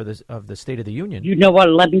chamber of the State of the Union. You know what?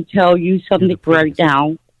 Let me tell you something right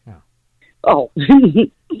now. Yeah. Oh,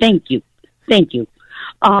 thank you. Thank you.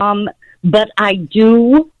 But I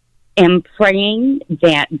am praying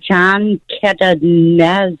that John Catanzaro,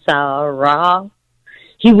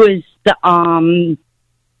 he was the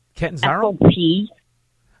Catanzaro? FOP.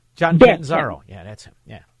 John That's Catanzaro. him. Yeah, that's him.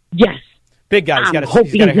 Yeah. Yes. Big guy. He's I'm got a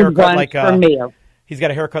hoping he haircut runs like for mayor. he's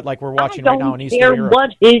got a haircut like we're watching I right now in don't Eastern care Europe. what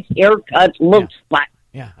his haircut looks like.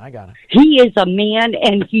 Yeah, I got it. He is a man,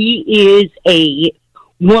 and he is a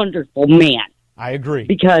wonderful man. I agree.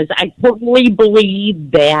 Because I totally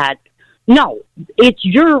believe that, no, it's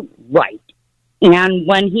your right. And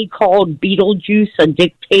when he called Beetlejuice a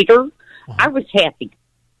dictator, I was happy.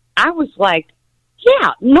 I was like, yeah,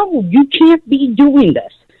 no, you can't be doing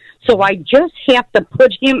this. So I just have to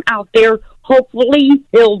put him out there. Hopefully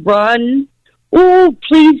he'll run. Oh,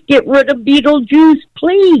 please get rid of Beetlejuice,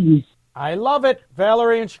 please. I love it.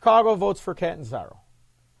 Valerie in Chicago votes for Catanzaro.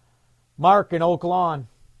 Mark in Oak Lawn.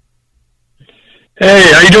 Hey,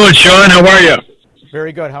 how you doing, Sean? How are you?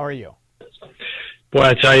 Very good. How are you? Boy,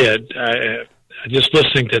 I tell you, I just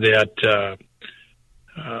listening to that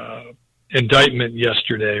indictment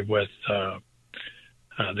yesterday with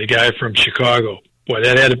the guy from Chicago. Boy,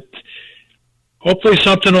 that had hopefully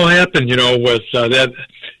something will happen, with that.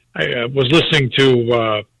 I was listening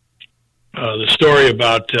to the story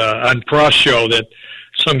about on Prost show that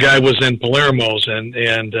some guy was in Palermo's and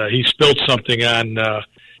he spilled something on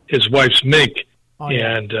his wife's mink.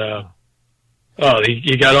 And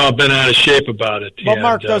he got all bent out of shape about it. But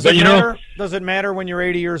Mark, does it matter? Does it matter when you're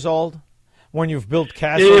 80 years old? when you've built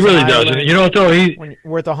castles. It really in doesn't. Ireland, You know what, though? When you're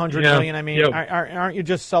worth $100 million. I mean, yeah. aren't you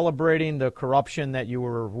just celebrating the corruption that you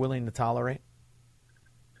were willing to tolerate?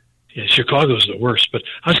 Yeah, Chicago's the worst. But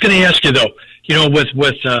I was going to ask you, though, you know,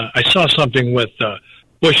 with I saw something with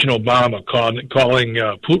Bush and Obama calling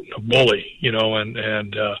Putin a bully, you know,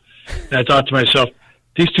 and I thought to myself,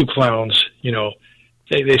 these two clowns, you know,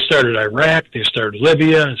 they started Iraq, they started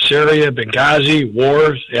Libya, Syria, Benghazi,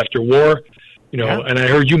 wars after war, you know, and I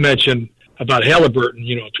heard you mention about Halliburton,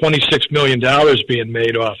 you know, $26 million being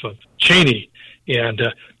made off of Cheney. And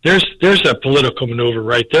there's a political maneuver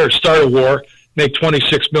right there. Start a war, make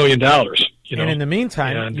 $26 million, you know. And in the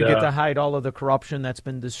meantime, and, you get to hide all of the corruption that's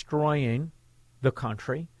been destroying the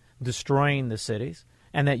country, destroying the cities,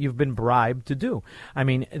 and that you've been bribed to do. I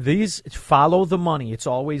mean, these follow the money. It's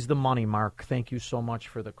always the money, Mark. Thank you so much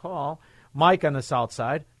for the call. Mike on the South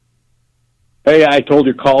Side. Hey, I told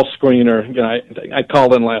your call screener, you know, I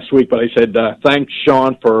called in last week, but I said, thanks,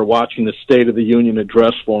 Sean, for watching the State of the Union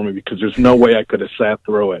address for me, because there's no way I could have sat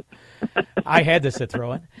through it. I had to sit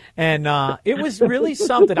through it. And it was really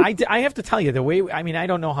something. I have to tell you, the way, I mean, I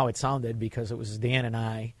don't know how it sounded because it was Dan and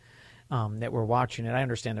I that were watching it. I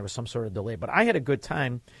understand there was some sort of delay, but I had a good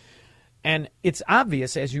time. And it's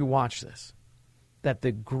obvious as you watch this that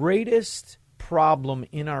the greatest problem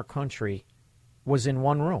in our country was in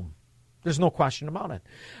one room. There's no question about it.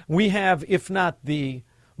 We have, if not the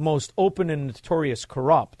most open and notorious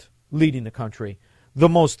corrupt leading the country, the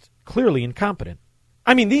most clearly incompetent.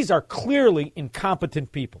 I mean, these are clearly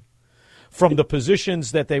incompetent people, from the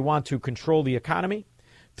positions that they want to control the economy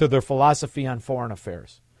to their philosophy on foreign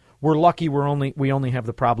affairs. We're lucky we only have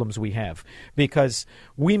the problems we have, because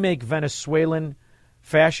we make Venezuelan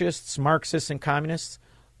fascists, Marxists, and communists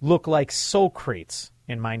look like Socrates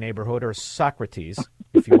in my neighborhood, or Socrates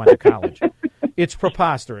if you went to college. It's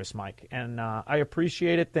preposterous, Mike, and I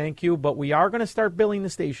appreciate it. Thank you. But we are going to start billing the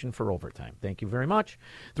station for overtime. Thank you very much.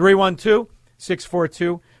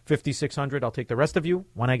 312-642-5600. I'll take the rest of you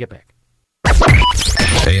when I get back.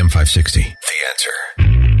 AM 560, The Answer.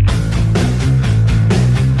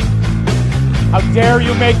 How dare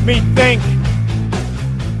you make me think?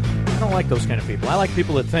 I don't like those kind of people. I like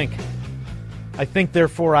people that think. I think,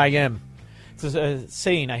 therefore I am. It's a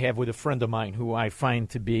saying I have with a friend of mine who I find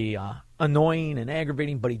to be annoying and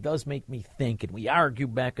aggravating, but he does make me think, and we argue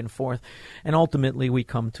back and forth, and ultimately we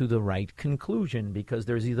come to the right conclusion, because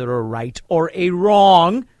there's either a right or a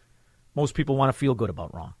wrong. Most people want to feel good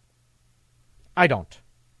about wrong. I don't.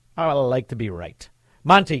 I like to be right.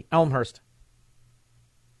 Monty, Elmhurst.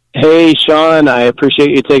 Hey, Sean, I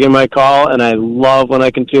appreciate you taking my call, and I love when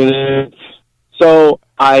I can tune in. So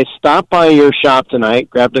I stopped by your shop tonight,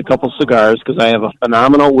 grabbed a couple cigars, because I have a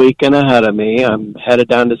phenomenal weekend ahead of me. I'm headed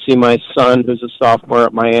down to see my son, who's a sophomore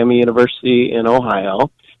at Miami University in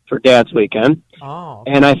Ohio, for Dad's weekend. Oh.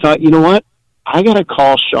 And I thought, you know what? I got to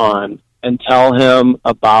call Sean and tell him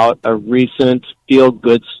about a recent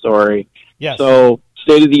feel-good story. Yes. So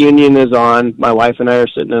State of the Union is on. My wife and I are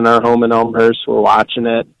sitting in our home in Elmhurst. We're watching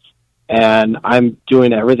it. And I'm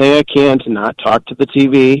doing everything I can to not talk to the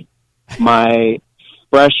TV. My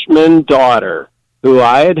freshman daughter, who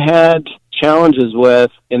I had challenges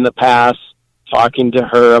with in the past, talking to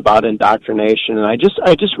her about indoctrination, and I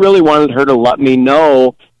just really wanted her to let me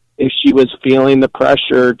know if she was feeling the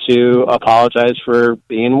pressure to apologize for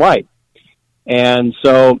being white. And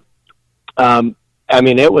so, I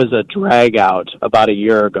mean, it was a drag out about a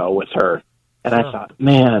year ago with her. And I thought,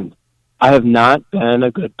 man, I have not been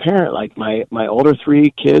a good parent. Like my older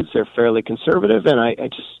three kids, they're fairly conservative, and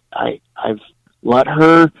I've let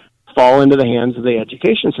her fall into the hands of the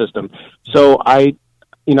education system. So I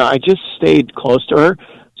just stayed close to her.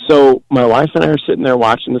 So my wife and I are sitting there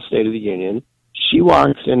watching the State of the Union. She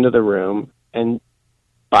walks into the room, and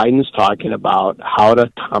Biden's talking about how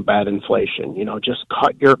to combat inflation. You know, just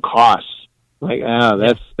cut your costs. Like,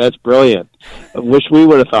 that's brilliant. I wish we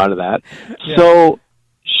would have thought of that. Yeah. So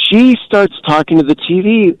she starts talking to the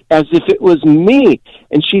TV as if it was me.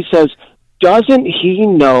 And she says, doesn't he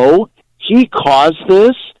know he caused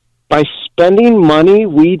this by spending money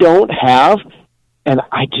we don't have? And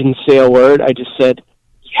I didn't say a word. I just said,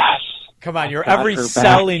 yes. Come on, every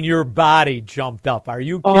cell in your body jumped up. Are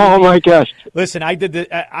you kidding me? My gosh. Listen, I did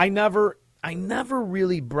I never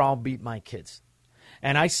really browbeat my kids.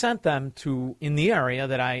 And I sent them to, in the area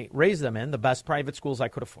that I raised them in, the best private schools I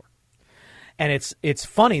could afford. And it's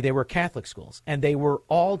funny, they were Catholic schools, and they were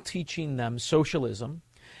all teaching them socialism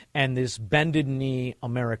and this bended knee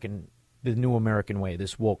the new American way,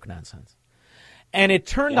 this woke nonsense. And it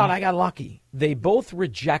turned out I got lucky. They both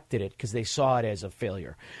rejected it because they saw it as a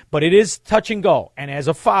failure. But it is touch and go. And as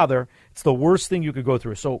a father, it's the worst thing you could go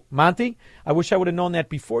through. So, Monty, I wish I would have known that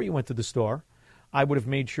before you went to the store. I would have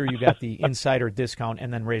made sure you got the insider discount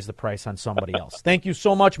and then raised the price on somebody else. Thank you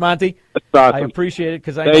so much, Monty. That's awesome. I appreciate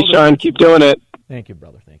it. Hey, Sean, keep doing it. Thank you,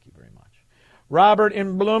 brother. Thank you very much. Robert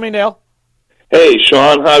in Bloomingdale. Hey,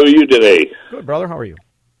 Sean, how are you today? Good, brother. How are you?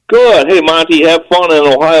 Good. Hey, Monty, have fun in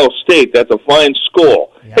Ohio State. That's a fine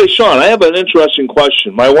school. Yeah. Hey, Sean, I have an interesting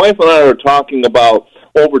question. My wife and I are talking about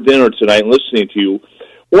over dinner tonight and listening to you.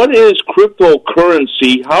 What is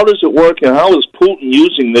cryptocurrency? How does it work, and how is Putin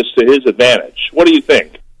using this to his advantage? What do you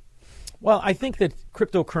think? Well, I think that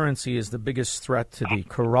cryptocurrency is the biggest threat to the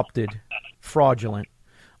corrupted, fraudulent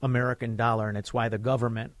American dollar, and it's why the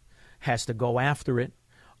government has to go after it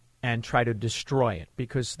and try to destroy it,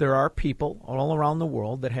 because there are people all around the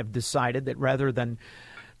world that have decided that rather than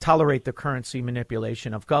tolerate the currency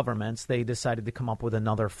manipulation of governments, they decided to come up with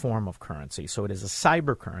another form of currency. So it is a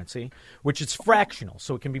cyber currency, which is fractional,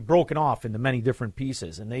 so it can be broken off into many different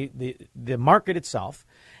pieces. And the market itself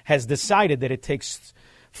has decided that it takes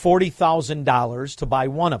 $40,000 to buy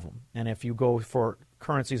one of them. And if you go for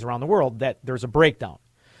currencies around the world, that there's a breakdown.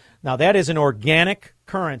 Now, that is an organic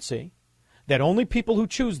currency that only people who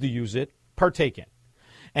choose to use it partake in.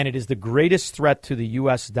 And it is the greatest threat to the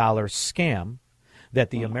U.S. dollar scam that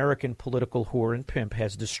the American political whore and pimp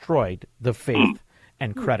has destroyed the faith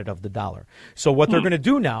and credit of the dollar. So what they're going to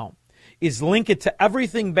do now is link it to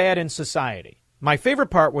everything bad in society. My favorite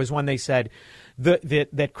part was when they said that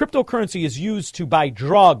cryptocurrency is used to buy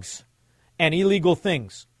drugs and illegal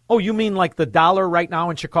things. Oh, you mean like the dollar right now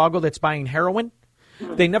in Chicago that's buying heroin?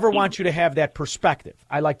 They never want you to have that perspective.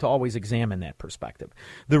 I like to always examine that perspective.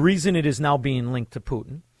 The reason it is now being linked to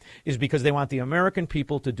Putin is because they want the American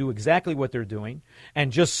people to do exactly what they're doing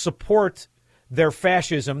and just support their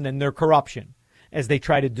fascism and their corruption as they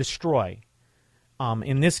try to destroy,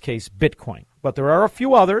 in this case, Bitcoin. But there are a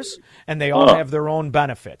few others, and they all have their own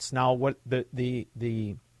benefits. Now, what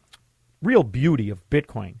the real beauty of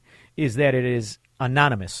Bitcoin is that it is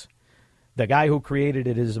anonymous. The guy who created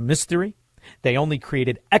it is a mystery. They only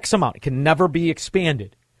created X amount. It can never be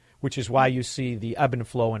expanded, which is why you see the ebb and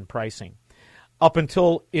flow in pricing. Up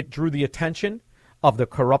until it drew the attention of the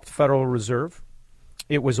corrupt Federal Reserve,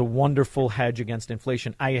 it was a wonderful hedge against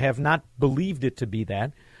inflation. I have not believed it to be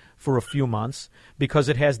that for a few months because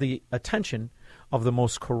it has the attention of the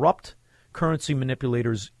most corrupt currency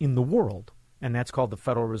manipulators in the world, and that's called the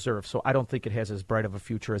Federal Reserve. So I don't think it has as bright of a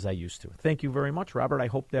future as I used to. Thank you very much, Robert. I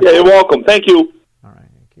hope that... Yeah, you're welcome. Thank you. All right,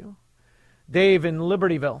 thank you. Dave in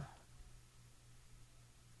Libertyville.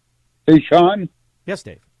 Hey, Sean? Yes,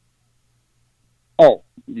 Dave. Oh,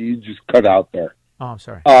 you just cut out there. Oh, I'm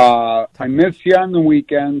sorry. I miss you on the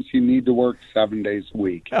weekends. You need to work 7 days a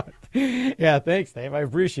week. Yeah, thanks, Dave. I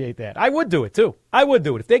appreciate that. I would do it, too. I would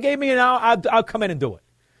do it. If they gave me an hour, I'll come in and do it.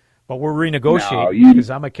 But we're renegotiating because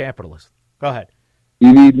I'm a capitalist. Go ahead.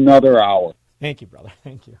 You need another hour. Thank you, brother.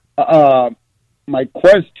 Thank you. My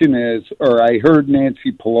question is, or I heard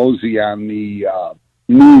Nancy Pelosi on the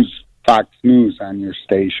news, Fox News on your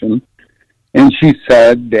station, and she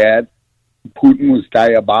said that Putin was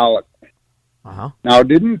diabolical. Uh-huh. Now,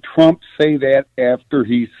 didn't Trump say that after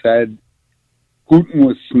he said Putin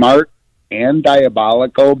was smart and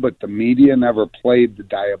diabolical, but the media never played the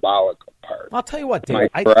diabolical part? I'll tell you what, Am Dave.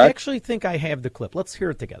 I I actually think I have the clip. Let's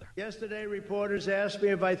hear it together. Yesterday, reporters asked me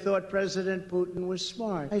if I thought President Putin was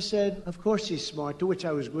smart. I said, of course he's smart, to which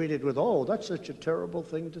I was greeted with, oh, that's such a terrible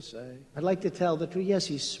thing to say. I'd like to tell the truth. Yes,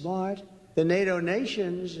 he's smart. The NATO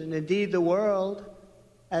nations, and indeed the world,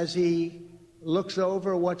 as he looks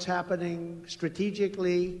over what's happening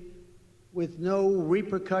strategically with no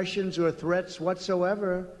repercussions or threats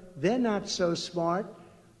whatsoever, they're not so smart.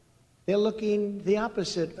 They're looking the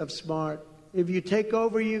opposite of smart. If you take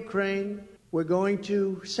over Ukraine, we're going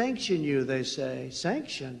to sanction you, they say.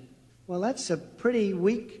 Sanction? Well, that's a pretty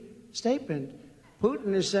weak statement.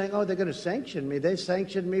 Putin is saying, oh, they're going to sanction me. They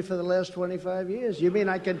sanctioned me for the last 25 years. You mean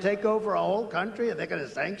I can take over a whole country and they're going to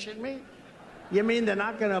sanction me? You mean they're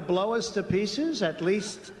not going to blow us to pieces, at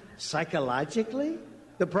least psychologically?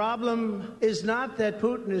 The problem is not that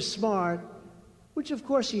Putin is smart, which of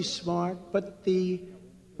course he's smart, but the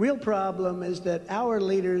real problem is that our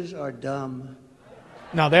leaders are dumb.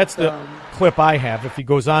 Now, that's the clip I have. If he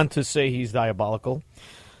goes on to say he's diabolical,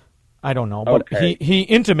 I don't know. But he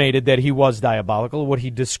intimated that he was diabolical. What he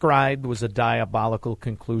described was a diabolical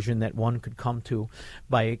conclusion that one could come to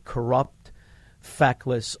by a corrupt,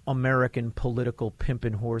 feckless American political pimp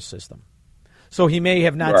and whore system. So he may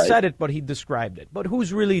have not said it, but he described it. But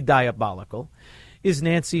who's really diabolical is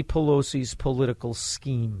Nancy Pelosi's political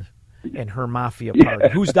scheme and her mafia party.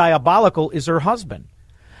 Who's diabolical is her husband,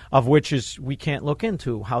 of which is we can't look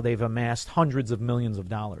into how they've amassed hundreds of millions of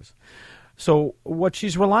dollars. So what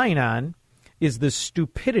she's relying on is the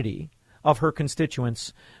stupidity of her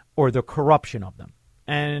constituents or the corruption of them.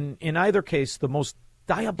 And in either case, the most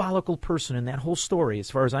diabolical person in that whole story,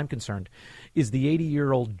 as far as I'm concerned, is the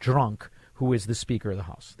 80-year-old drunk who is the Speaker of the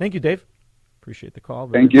House. Thank you, Dave. Appreciate the call.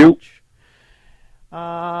 Thank you.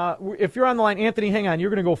 If you're on the line, Anthony, hang on. You're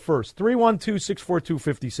going to go first.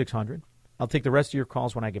 312-642-5600. I'll take the rest of your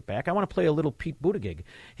calls when I get back. I want to play a little Pete Buttigieg.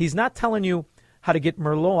 He's not telling you how to get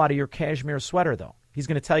Merlot out of your cashmere sweater, though. He's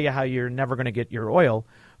going to tell you how you're never going to get your oil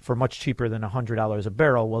for much cheaper than $100 a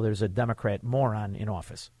barrel while there's a Democrat moron in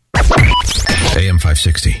office. AM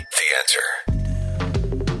 560, The Answer.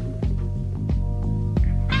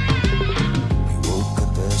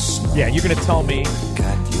 Yeah, you're going to tell me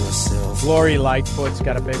Lori Lightfoot's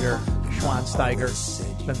got a bigger Schwansteiger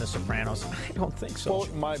than The Sopranos. I don't think so.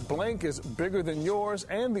 Quote, my blank is bigger than yours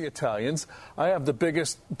and the Italians. I have the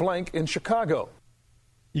biggest blank in Chicago.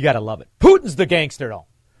 You got to love it. Putin's the gangster, though.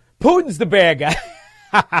 Putin's the bad guy.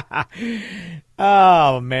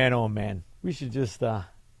 Oh, man. We should just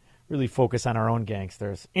really focus on our own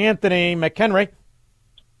gangsters. Anthony McHenry.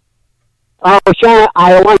 Oh, Sean,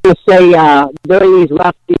 I want to say during these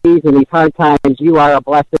rough days and these hard times, you are a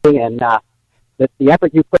blessing, and the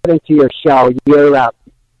effort you put into your show, you're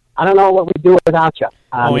I don't know what we'd do without you.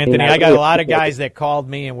 Anthony, I got a lot of guys that called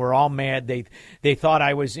me and were all mad. They thought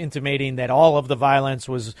I was intimating that all of the violence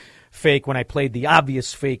was fake when I played the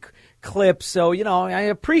obvious fake clip. So, I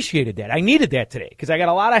appreciated that. I needed that today because I got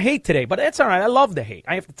a lot of hate today. But that's all right. I love the hate.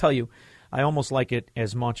 I have to tell you, I almost like it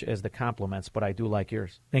as much as the compliments, but I do like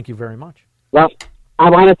yours. Thank you very much. Well, I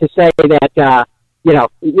wanted to say that, your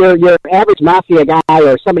average mafia guy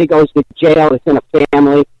or somebody goes to jail that's in a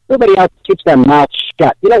family, everybody else keeps their mouth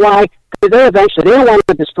shut. You know why? Because they don't want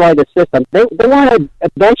to destroy the system. They want to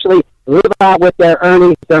eventually live out with their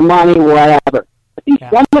earnings, their money, whatever. But these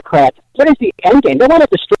Democrats, what is the end game? They want to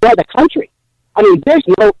destroy the country. I mean, there's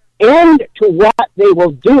no end to what they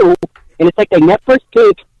will do, and it's like they never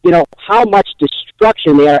think, how much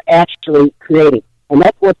destruction they are actually creating. And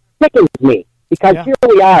that's what sickens me, because here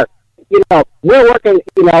we are, we're working,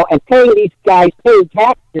 and paying these guys, paying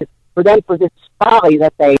taxes for them for this folly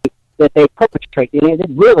that they perpetrate. It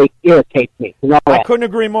really irritates me. I couldn't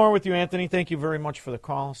agree more with you, Anthony. Thank you very much for the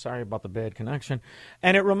call. Sorry about the bad connection.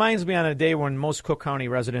 And it reminds me on a day when most Cook County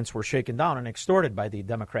residents were shaken down and extorted by the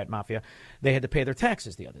Democrat mafia, they had to pay their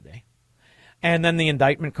taxes the other day. And then the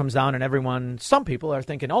indictment comes down and some people are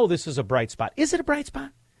thinking, oh, this is a bright spot. Is it a bright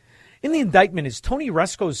spot? In the indictment, is Tony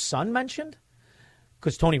Resco's son mentioned?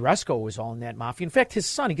 Because Tony Resco was all in that mafia. In fact, his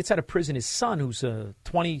son, he gets out of prison. His son, who's a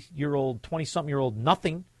 20-something-year-old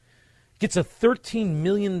nothing, gets a $13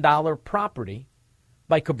 million property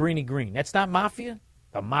by Cabrini Green. That's not mafia?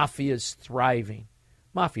 The mafia is thriving.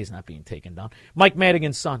 Mafia is not being taken down. Mike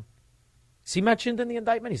Madigan's son. Is he mentioned in the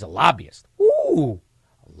indictment? He's a lobbyist. Ooh,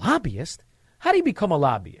 a lobbyist? How did he become a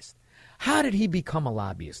lobbyist? How did he become a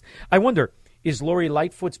lobbyist? I wonder, is Lori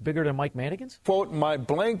Lightfoot's bigger than Mike Madigan's? Quote, my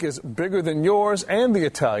blank is bigger than yours and the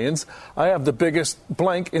Italians. I have the biggest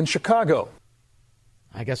blank in Chicago.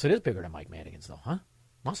 I guess it is bigger than Mike Madigan's, though, huh?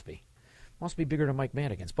 Must be. Must be bigger than Mike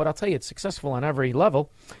Madigan's. But I'll tell you, it's successful on every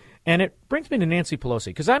level. And it brings me to Nancy Pelosi,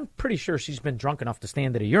 because I'm pretty sure she's been drunk enough to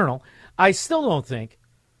stand at a urinal. I still don't think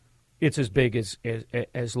it's as big as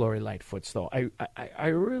Lori Lightfoot's, though. I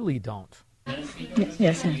really don't.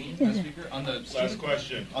 Yes, sir. Speaker, on the last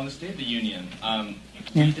question, on the State of the Union,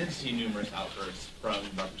 we did see numerous outbursts from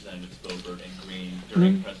Representatives Boebert and Green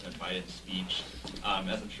during President Biden's speech.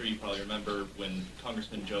 As I'm sure you probably remember, when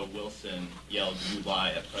Congressman Joe Wilson yelled, "You lie,"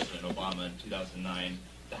 at President Obama in 2009,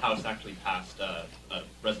 the House actually passed a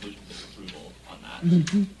resolution of disapproval on that.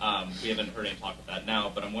 We haven't heard any talk of that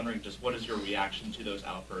now, but I'm wondering just what is your reaction to those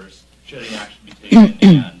outbursts? Should any action be taken,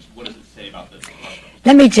 and what does it say about this?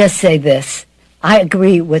 Let me just say this. I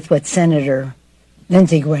agree with what Senator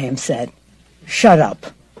Lindsey Graham said. Shut up.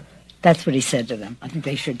 That's what he said to them. I think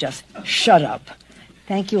they should just shut up.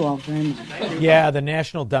 Thank you all very much. Yeah, the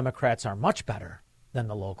national Democrats are much better than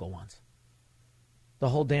the local ones. The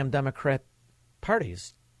whole damn Democrat party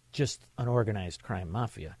is just an organized crime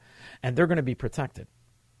mafia, and they're going to be protected.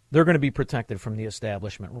 They're going to be protected from the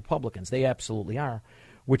establishment Republicans. They absolutely are,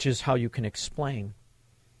 which is how you can explain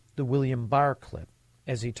the William Barr clip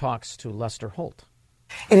as he talks to Lester Holt.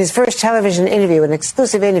 In his first television interview, an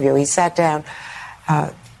exclusive interview, he sat down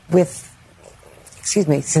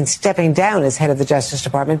since stepping down as head of the Justice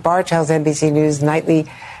Department, Barr tells NBC News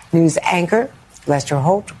nightly news anchor Lester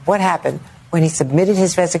Holt what happened when he submitted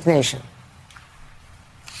his resignation.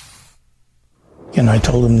 And I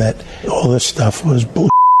told him that all this stuff was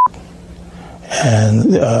bullshit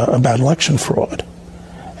and about election fraud.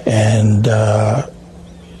 And,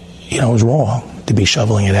 it was wrong to be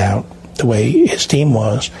shoveling it out the way his team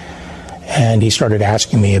was. And he started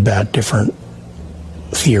asking me about different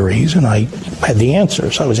theories, and I had the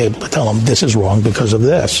answers. I was able to tell him this is wrong because of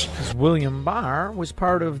this. William Barr was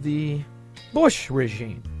part of the Bush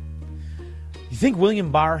regime. You think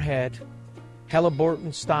William Barr had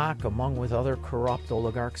Halliburton stock among with other corrupt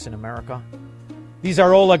oligarchs in America? These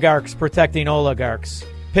are oligarchs protecting oligarchs,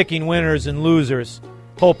 picking winners and losers,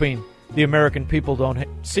 hoping the American people don't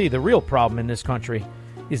see the real problem in this country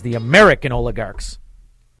is the American oligarchs.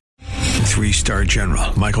 3-star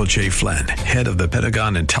General Michael J. Flynn, head of the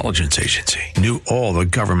Pentagon Intelligence Agency, knew all the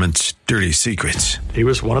government's dirty secrets. He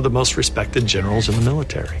was one of the most respected generals in the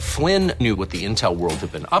military. Flynn knew what the intel world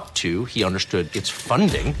had been up to. He understood its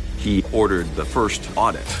funding. He ordered the first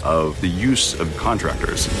audit of the use of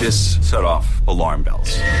contractors. This set off alarm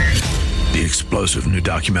bells. The explosive new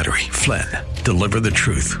documentary, Flynn, Deliver the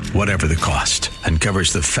Truth, Whatever the Cost,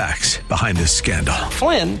 uncovers the facts behind this scandal.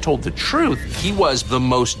 Flynn told the truth. He was the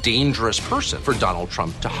most dangerous person for Donald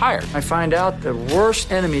Trump to hire. I find out the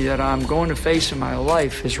worst enemy that I'm going to face in my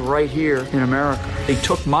life is right here in America. They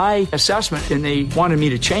took my assessment and they wanted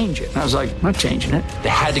me to change it. And I was like, I'm not changing it. They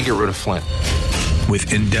had to get rid of Flynn.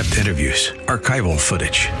 With in-depth interviews, archival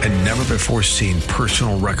footage, and never-before-seen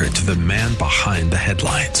personal records of the man behind the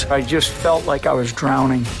headlines. I just felt like I was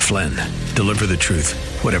drowning. Flynn, Deliver the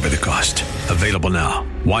Truth, Whatever the Cost. Available now.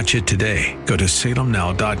 Watch it today. Go to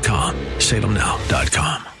salemnow.com.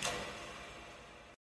 salemnow.com.